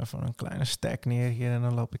gewoon even een kleine stack neer hier... en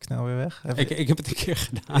dan loop ik snel weer weg? Ik heb het een keer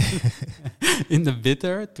gedaan. In de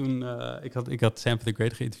Bitter. Toen, ik had Sampa the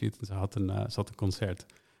Great geïnterviewd en ze had een concert.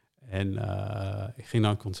 En ik ging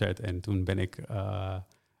naar een concert en toen ben ik...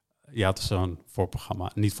 het is zo'n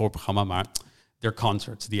voorprogramma. Niet voorprogramma, maar... Er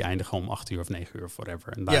concerts die eindigen om 8 uur of 9 uur of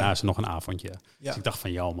whatever. En daarna is er nog een avondje. Ja. Dus ik dacht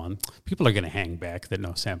van, yo man, people are gonna hang back. They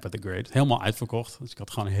know Sampa the Great. Helemaal uitverkocht. Dus ik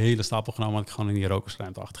had gewoon een hele stapel genomen. Had ik gewoon in die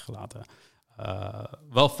rokersruimte achtergelaten.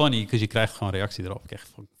 Wel funny, because je krijgt gewoon reactie erop. Ik kreeg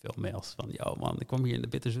veel mails van, yo man, ik kwam hier in de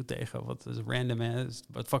Bitterzoet tegen. Wat is random, man.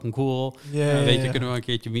 Wat fucking cool. Weet je, kunnen we een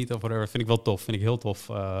keertje meeten of whatever. Vind ik wel tof. Vind ik heel tof.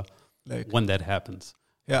 Leuk. When that happens.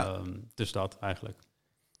 Ja. Dus dat eigenlijk.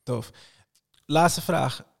 Tof. Laatste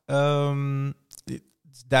vraag.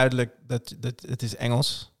 Het is duidelijk dat het is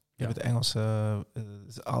Engels. Je hebt het Engels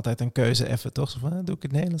is altijd een keuze even, toch? Zo van, doe ik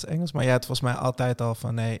het Nederlands, Engels? Maar ja, het volgens mij altijd al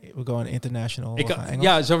van, nee, we gaan international. Engels.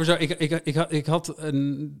 Ja, sowieso. Ik had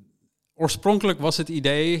oorspronkelijk was het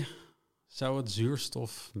idee, zou het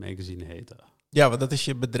Zuurstof Magazine heten. Ja, want dat is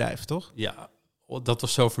je bedrijf, toch? Ja, dat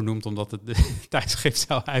was zo vernoemd omdat het de tijdschrift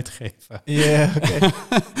zou uitgeven. Ja, oké.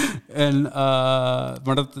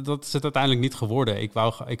 Maar dat is het uiteindelijk niet geworden.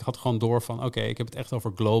 Ik had gewoon door van, oké, ik heb het echt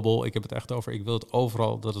over global. Ik heb het echt over, ik wil het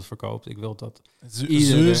overal dat het verkoopt. Ik wil dat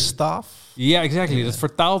Zuurstof? Ja, exactly. Yeah. Dat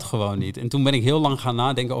vertaalt gewoon niet. En toen ben ik heel lang gaan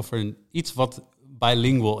nadenken over iets wat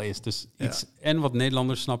bilingual is. Dus iets en wat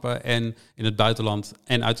Nederlanders snappen en in het buitenland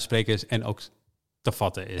en uit te spreken is en ook te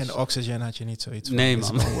vatten is. En Oxygen had je niet zoiets van, nee,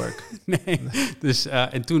 man. Work. Nee. Dus,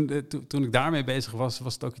 en toen ik daarmee bezig was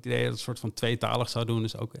het ook het idee dat het een soort van tweetalig zou doen.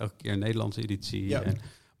 Dus ook elke keer een Nederlandse editie. Ja.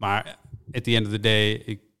 Maar at the end of the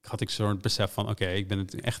day, had ik zo'n besef van, oké, ik ben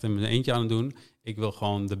het echt in mijn eentje aan het doen. Ik wil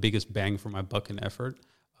gewoon the biggest bang for my buck in effort.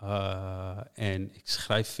 En ik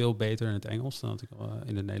schrijf veel beter in het Engels dan dat ik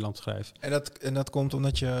in het Nederlands schrijf. En dat komt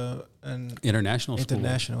omdat je een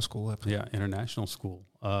international school hebt. Ja, international school.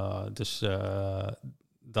 Dus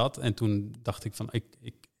dat. En toen dacht ik van,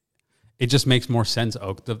 it just makes more sense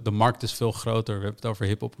ook. De markt is veel groter. We hebben het over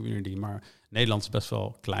hip-hop community, maar Nederland is best wel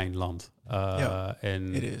een klein land.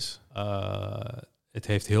 En it is. Het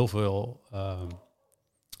heeft heel veel...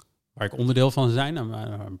 waar ik onderdeel van zijn.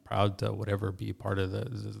 I'm proud to whatever be a part of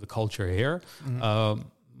the culture here.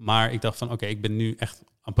 Mm-hmm. Maar ik dacht van, oké, ik ben nu echt...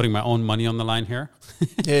 I'm putting my own money on the line here.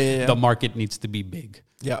 Yeah. The market needs to be big.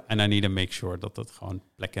 Ja. And I need to make sure dat het gewoon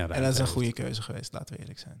plek en ruimte En dat is een goede keuze geweest, laten we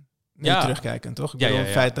eerlijk zijn. Nu terugkijken, toch? Ik bedoel, het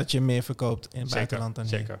feit dat je meer verkoopt in het buitenland dan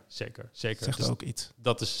zeker. Zegt dus ook iets.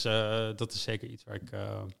 Dat is zeker iets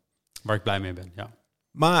waar ik blij mee ben, ja.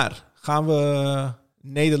 Maar gaan we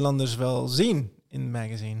Nederlanders wel zien in het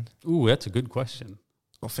magazine? That's a good question.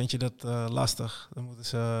 Of vind je dat lastig? Dan moeten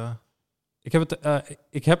ze...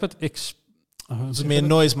 Ze meer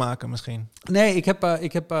noise maken misschien. Nee, ik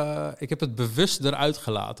heb het bewust eruit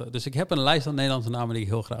gelaten. Dus ik heb een lijst aan Nederlandse namen die ik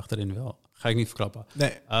heel graag erin wil. Ga ik niet verklappen.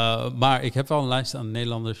 Nee. Maar ik heb wel een lijst aan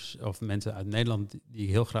Nederlanders of mensen uit Nederland die ik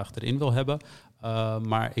heel graag erin wil hebben.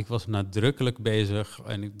 Maar ik was nadrukkelijk bezig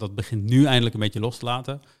en dat begint nu eindelijk een beetje los te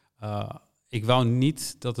laten. Ik wou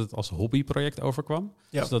niet dat het als hobbyproject overkwam.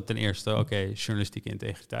 Ja. Dus dat ten eerste, journalistieke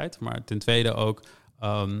integriteit. Maar ten tweede ook...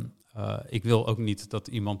 ik wil ook niet dat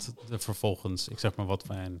iemand vervolgens, ik zeg maar wat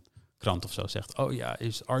bij een krant of zo zegt. Oh ja,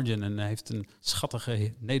 is Arjun en hij heeft een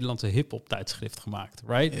schattige Nederlandse hip-hop tijdschrift gemaakt,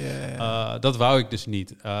 right? Yeah. Dat wou ik dus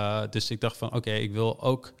niet. Dus ik dacht van, ik wil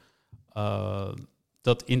ook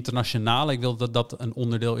dat internationale, ik wil dat dat een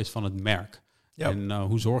onderdeel is van het merk. Ja. En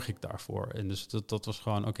hoe zorg ik daarvoor? En dus dat was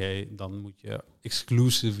gewoon, dan moet je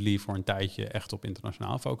exclusively voor een tijdje echt op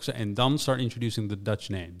internationaal focussen. En dan start introducing the Dutch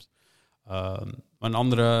names. Een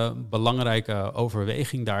andere belangrijke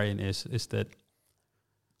overweging daarin is dat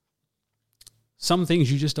some things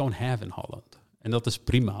you just don't have in Holland. En dat is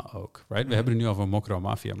prima ook, right? We hebben het nu over Mokro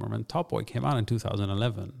Mafia, maar when Top Boy came out in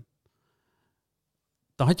 2011,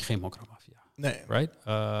 dan had je geen Mokro Mafia. Nee. Right?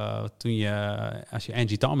 Als je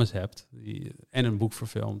Angie Thomas hebt en een boek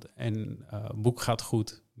verfilmt en boek gaat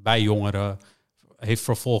goed bij jongeren, heeft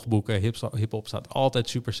vervolgboeken, hip-hop staat altijd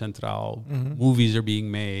super centraal, movies are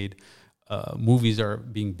being made, movies are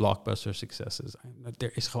being blockbuster successes.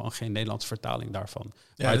 Er is gewoon geen Nederlandse vertaling daarvan.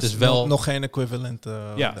 Ja, maar het is wel nog geen equivalent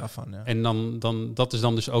daarvan. Ja. En dan dat is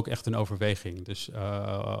dan dus ook echt een overweging. Dus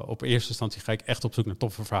op eerste instantie ga ik echt op zoek naar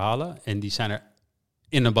toffe verhalen. En die zijn er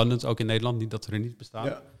in abundance, ook in Nederland, niet dat er niet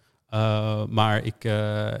bestaan. Ja. Maar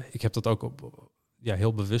ik heb dat ook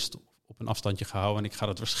heel bewust op een afstandje gehouden. En ik ga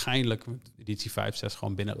dat waarschijnlijk met editie 5, 6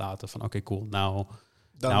 gewoon binnenlaten. Van cool, now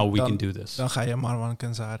we can do this. Dan ga je Marwan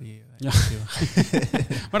Kenzari.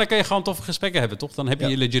 Maar dan kan je gewoon toffe gesprekken hebben, toch? Dan heb je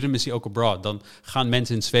je legitimacy ook abroad. Dan gaan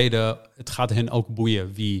mensen in Zweden... Het gaat hen ook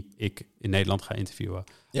boeien wie ik in Nederland ga interviewen.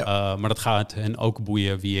 Ja. Maar dat gaat hen ook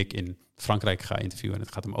boeien wie ik in Frankrijk ga interviewen. En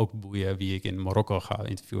het gaat hem ook boeien wie ik in Marokko ga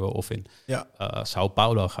interviewen of in Sao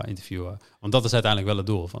Paulo ga interviewen. Want dat is uiteindelijk wel het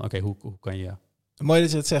doel. Van oké, hoe kan je... Mooi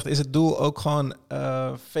dat je het zegt. Is het doel ook gewoon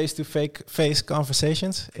face-to-face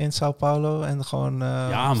conversations in Sao Paulo en gewoon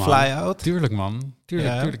fly-out? Tuurlijk, man.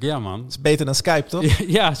 Tuurlijk, ja, man. Het is beter dan Skype, toch?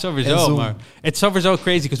 Ja, sowieso. Maar het is sowieso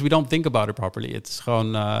crazy because we don't think about it properly. Het is gewoon,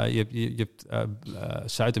 je hebt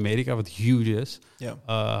Zuid-Amerika, wat huge is. Ja.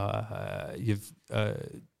 Je hebt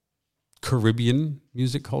Caribbean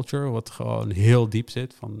music culture, wat gewoon heel diep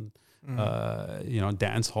zit. Van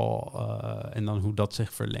dancehall. En dan hoe dat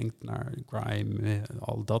zich verlengt naar grime,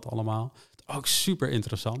 al dat allemaal. Ook super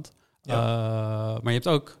interessant. Ja. Maar je hebt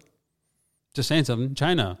ook just saying something,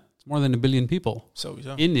 China. It's more than 1 billion people.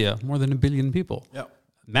 Sowieso. India, more than 1 billion people. Ja.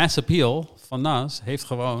 Mass Appeal van Nas heeft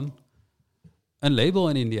gewoon een label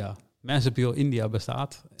in India. Mass Appeal India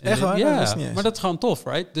bestaat. Echt waar? Ja, maar dat is gewoon tof,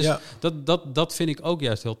 right? Dus dat vind ik ook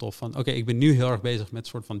juist heel tof. Van oké, ik ben nu heel erg bezig met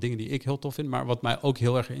soort van dingen die ik heel tof vind. Maar wat mij ook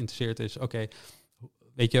heel erg geïnteresseerd is,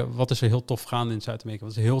 weet je, wat is er heel tof gaande in Zuid-Amerika?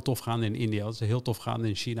 Wat is er heel tof gaande in India? Wat is er heel tof gaande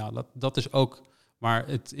in China? Dat is ook, maar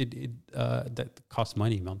that costs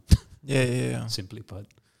money, man. Ja. Simply put.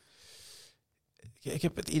 Ik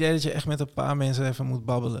heb het idee dat je echt met een paar mensen even moet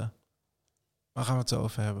babbelen. Waar gaan we het zo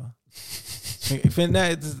over hebben?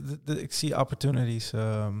 Ik zie opportunities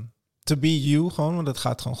to be you gewoon, want dat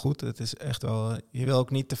gaat gewoon goed. Het is echt wel, je wil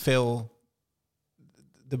ook niet te veel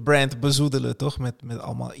de brand bezoedelen, toch? Met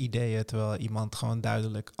allemaal ideeën, terwijl iemand gewoon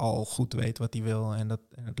duidelijk al goed weet wat hij wil en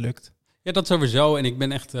het lukt. Ja, dat sowieso. En ik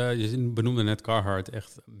ben echt, je benoemde net Carhartt,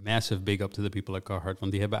 echt massive big up to the people at Carhartt.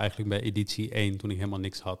 Want die hebben eigenlijk bij editie 1, toen ik helemaal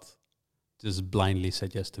niks had, just blindly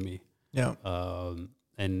said yes to me. Ja.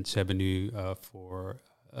 En ze hebben nu voor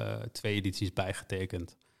 2 edities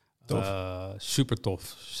bijgetekend. Super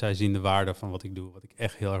tof. Zij zien de waarde van wat ik doe, wat ik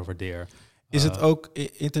echt heel erg waardeer. Is het ook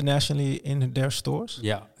internationally in their stores?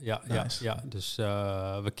 Ja. Nice. Ja. Dus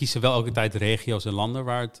we kiezen wel elke tijd regio's en landen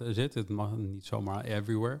waar het zit. Het mag niet zomaar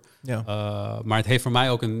everywhere. Ja. Maar het heeft voor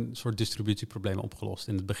mij ook een soort distributieprobleem opgelost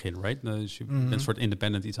in het begin, right? Dus je bent een soort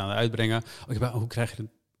independent iets aan het uitbrengen. Hoe krijg je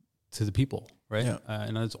het to the people, right? Ja.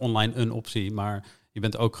 En dan is online een optie, maar je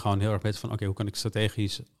bent ook gewoon heel erg bezig van oké, hoe kan ik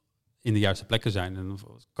strategisch in de juiste plekken zijn? En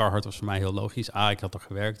Carhartt was voor mij heel logisch. A, ik had er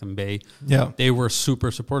gewerkt. En B, they were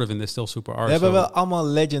super supportive and they still super are. We hebben wel allemaal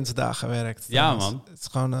legends daar gewerkt. Ja, man. Het is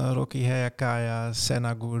gewoon Rocky Hayakaya,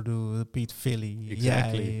 Senna Gurdu, Pete Philly,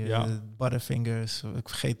 jij, Butterfingers. Ik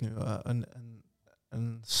vergeet nu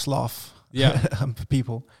een slaaf aan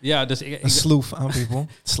people. Ja, dus een sloof aan people.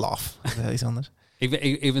 Slaaf, iets anders.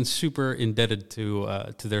 Ik ben super indebted to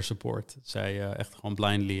their support. Zij echt gewoon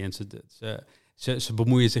blindly. En ze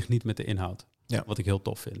bemoeien zich niet met de inhoud. Ja. Wat ik heel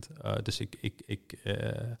tof vind. Dus nee,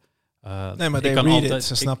 maar they read it,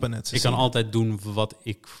 ze snappen het. Ik kan altijd doen wat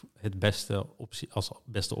ik het beste als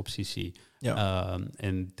beste optie zie.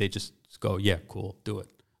 En they just go, yeah, cool, do it.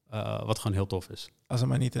 Wat gewoon heel tof is. Als er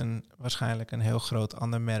maar niet waarschijnlijk een heel groot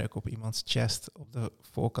ander merk op iemands chest op de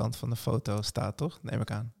voorkant van de foto staat, toch? Neem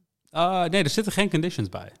ik aan. Nee, er zitten geen conditions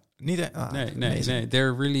bij. Nee.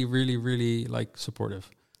 They're really, really, really like supportive.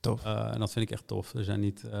 Tof. En dat vind ik echt tof. Er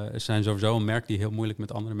zijn sowieso een merk die heel moeilijk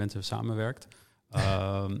met andere mensen samenwerkt.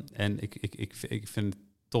 En ik vind het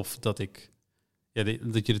tof dat dat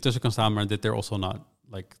je ertussen kan staan, maar that they're also not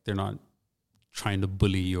they're not trying to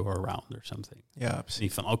bully you around or something. Ja, precies.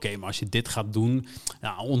 Niet van oké, maar als je dit gaat doen,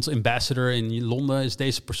 ons ambassador in Londen is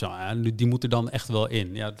deze persoon. Die moet er dan echt wel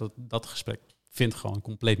in. Ja, dat gesprek vindt gewoon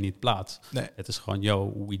compleet niet plaats. Nee. Het is gewoon,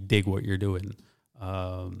 we dig what you're doing.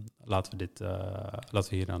 Laten we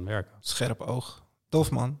hier aan werken. Scherp oog.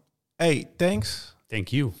 Tof, man. Hey, thanks. Thank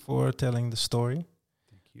you. For telling the story.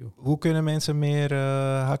 Thank you. Hoe kunnen mensen meer,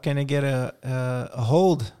 how can I get a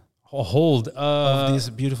hold of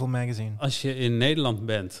this beautiful magazine? Als je in Nederland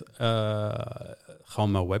bent,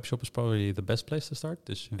 gewoon mijn webshop is probably the best place to start.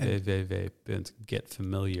 Dus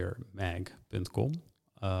www.getfamiliarmag.com.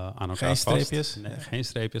 Aan elkaar geen vast. Streepjes? Nee, geen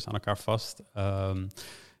streepjes, aan elkaar vast.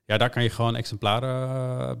 Daar kan je gewoon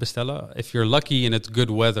exemplaren bestellen. If you're lucky and it's good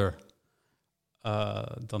weather,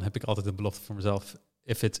 dan heb ik altijd de belofte voor mezelf.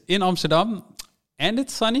 If it's in Amsterdam and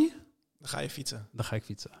it's sunny, dan ga je fietsen. Dan ga ik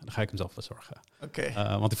fietsen. Dan ga ik hem zelf verzorgen. Oké.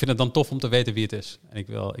 Want ik vind het dan tof om te weten wie het is. En ik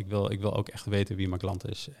wil ook echt weten wie mijn klant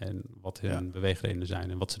is en wat hun beweegredenen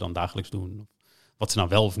zijn en wat ze dan dagelijks doen. Wat ze nou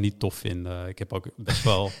wel of niet tof vinden. Ik heb ook best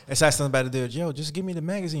wel... En zij staan bij de deur. Yo, just give me the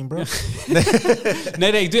magazine, bro.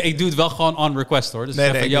 nee, ik doe het wel gewoon on request, hoor. Dus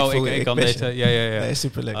ik kan deze... Ja. Nee,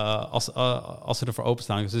 super lekker. Als ze ervoor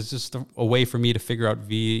openstaan. Dus it's just a way for me to figure out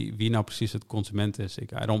wie nou precies het consument is.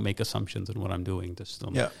 I don't make assumptions in what I'm doing. Dus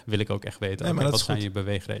dan wil ik ook echt weten, wat zijn je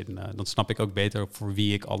beweegredenen. Dan snap ik ook beter voor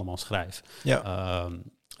wie ik allemaal schrijf. Ja.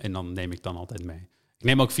 En dan neem ik dan altijd mee. Ik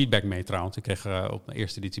neem ook feedback mee trouwens. Ik kreeg op mijn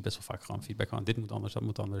eerste editie best wel vaak gewoon feedback van dit moet anders, dat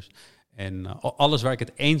moet anders. En alles waar ik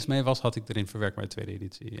het eens mee was, had ik erin verwerkt bij de tweede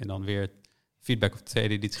editie. En dan weer feedback op de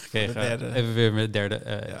tweede editie gekregen. Even weer met de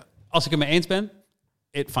derde. Als ik het mee eens ben,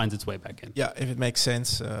 it finds its way back in. Ja, if it makes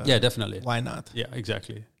sense. Definitely. Why not? Yeah,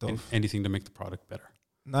 exactly. Anything to make the product better.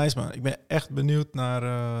 Nice, man. Ik ben echt benieuwd naar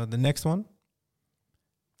de next one.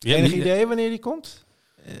 Enig idee wanneer die komt?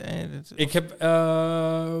 Ik heb...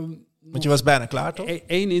 Want je was bijna klaar, toch?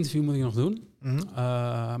 Eén interview moet ik nog doen.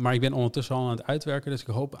 Mm-hmm. Maar ik ben ondertussen al aan het uitwerken. Dus ik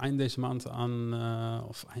hoop eind deze maand aan...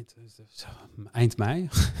 eind mei.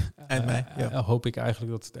 Eind mei, hoop ik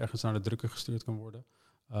eigenlijk dat het ergens naar de drukker gestuurd kan worden.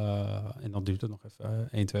 En dan duurt het nog even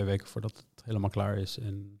 1-2 weken voordat het helemaal klaar is.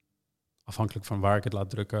 En afhankelijk van waar ik het laat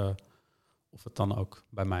drukken... of het dan ook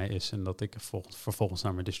bij mij is. En dat ik vervolgens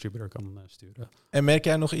naar mijn distributor kan sturen. En merk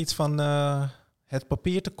jij nog iets van het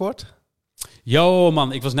papiertekort? Yo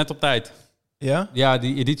man, ik was net op tijd. Ja? Ja,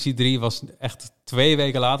 die editie 3 was echt 2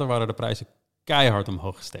 weken later waren de prijzen keihard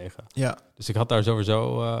omhoog gestegen. Ja. Dus ik had daar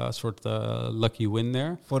sowieso een soort lucky win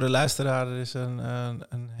there. Voor de luisteraar, er is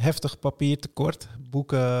een heftig papiertekort.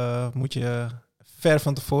 Boeken moet je ver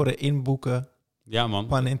van tevoren inboeken. Ja man.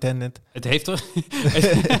 Pun intended. Het heeft,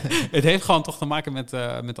 het heeft gewoon toch te maken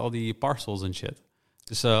met al die parcels en shit.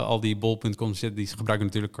 Dus al die bol.com shit, die gebruiken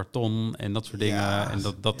natuurlijk karton en dat soort dingen. Ja, en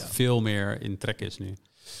dat veel meer in trek is nu.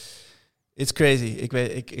 It's crazy.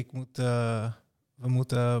 Ik moet... we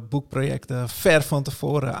moeten boekprojecten ver van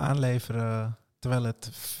tevoren aanleveren, terwijl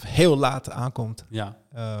het heel laat aankomt. Ja.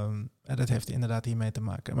 En dat heeft inderdaad hiermee te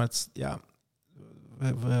maken. Maar het is,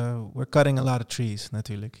 we're cutting a lot of trees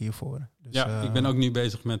natuurlijk hiervoor. Dus, ja, ik ben ook nu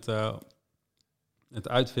bezig met het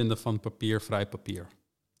uitvinden van papiervrij papier.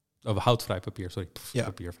 Houtvrij papier, sorry.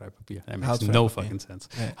 Papiervrij papier. Dat makes no fucking sense.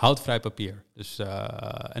 Nee. Houtvrij papier. Dus,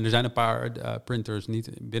 en er zijn een paar printers niet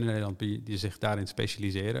binnen Nederland die zich daarin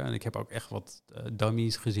specialiseren. En ik heb ook echt wat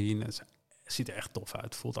dummies gezien. Het ziet er echt tof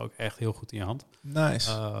uit. Voelt ook echt heel goed in je hand.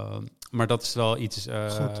 Nice. Maar dat is wel iets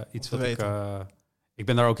wat ik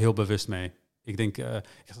ben daar ook heel bewust mee. Ik denk,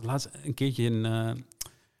 ik had laatst een keertje in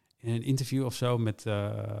een interview of zo met...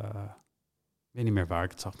 ik weet niet meer waar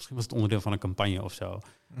ik het zag. Misschien was het onderdeel van een campagne of zo.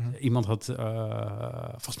 Mm-hmm. Iemand had...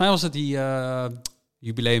 volgens mij was het die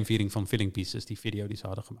jubileumviering van Filling Pieces. Die video die ze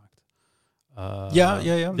hadden gemaakt.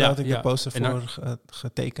 Daar had ik de poster voor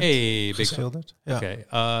getekend. Geschilderd. Ja.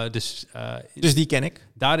 Okay, dus die ken ik.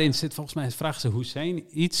 Daarin zit volgens mij, vragen ze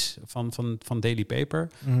Hussein iets van Daily Paper.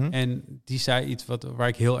 Mm-hmm. En die zei iets waar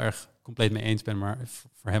ik heel erg compleet mee eens ben. Maar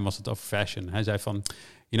voor hem was het over fashion. Hij zei van,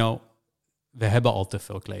 we hebben al te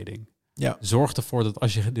veel kleding. Ja. Zorg ervoor dat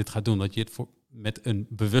als je dit gaat doen, dat je het met een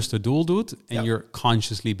bewuste doel doet. En you're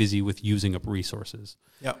consciously busy with using up resources.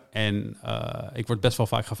 Ja. En ik word best wel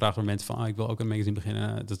vaak gevraagd door mensen van, ik wil ook een magazine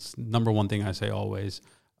beginnen. That's number one thing I say always.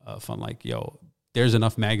 Van like, there's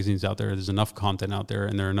enough magazines out there. There's enough content out there.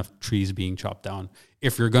 And there are enough trees being chopped down.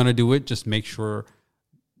 If you're gonna do it, just make sure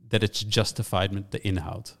that it's justified met de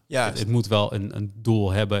inhoud. Ja. Het moet wel een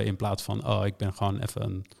doel hebben in plaats van, ik ben gewoon even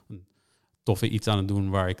een toffe iets aan het doen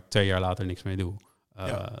waar ik 2 jaar later niks mee doe.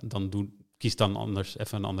 Kies dan anders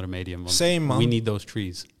even een andere medium. Want same, man. We need those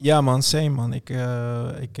trees. Ja man, same man. Ik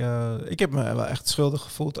heb me wel echt schuldig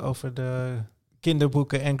gevoeld over de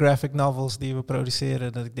kinderboeken en graphic novels die we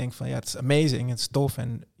produceren. Dat ik denk van het is amazing, het is tof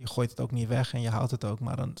en je gooit het ook niet weg en je houdt het ook.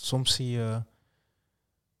 Maar dan soms zie je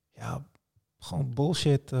gewoon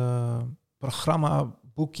bullshit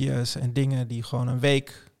programmaboekjes en dingen die gewoon een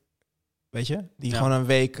week... Weet je, die gewoon een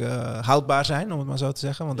week houdbaar zijn, om het maar zo te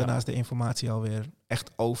zeggen. Want daarna is de informatie alweer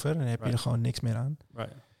echt over. En dan heb je er gewoon niks meer aan.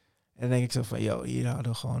 Right. En dan denk ik zo van, hier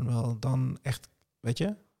hadden we gewoon wel dan echt, weet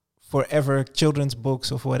je, forever children's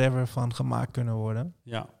books of whatever van gemaakt kunnen worden.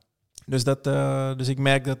 Ja. Dus ik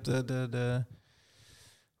merk dat de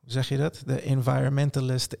hoe zeg je dat? De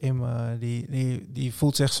environmentalist in me, die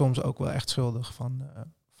voelt zich soms ook wel echt schuldig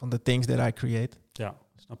van de things that I create. Ja,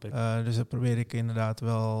 snap ik. Dus dat probeer ik inderdaad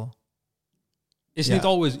wel Is niet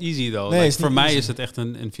always easy, though. Nee, Voor mij easy. is het echt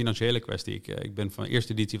een financiële kwestie. Ik ben van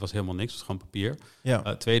eerste editie was helemaal niks, was gewoon papier.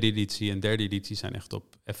 Ja. Tweede editie en derde editie zijn echt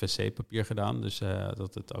op FSC-papier gedaan. Dus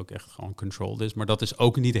dat het ook echt gewoon controlled is. Maar dat is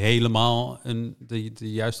ook niet helemaal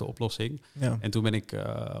de juiste oplossing. Ja. En toen ben ik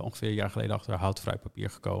ongeveer een jaar geleden achter houtvrij papier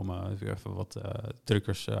gekomen. Weer even wat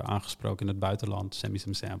drukkers aangesproken in het buitenland. Send me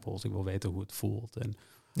some samples. Ik wil weten hoe het voelt. En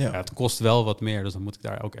Ja. het kost wel wat meer. Dus dan moet ik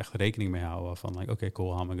daar ook echt rekening mee houden. Van like, oké,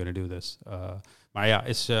 cool, how am I gonna do this? Maar ja,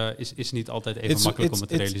 is niet altijd even makkelijk om het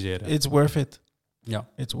te realiseren. It's worth it. Ja.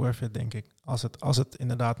 It's worth it, denk ik. Als het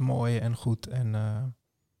inderdaad mooi en goed en...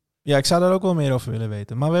 ja, ik zou daar ook wel meer over willen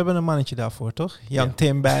weten. Maar we hebben een mannetje daarvoor, toch? Jan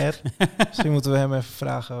Tim Beyer. Misschien moeten we hem even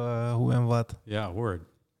vragen hoe en wat. Ja, word.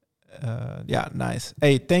 Ja, nice.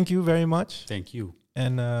 Hey, thank you very much. Thank you.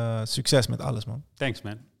 En succes met alles, man. Thanks,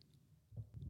 man.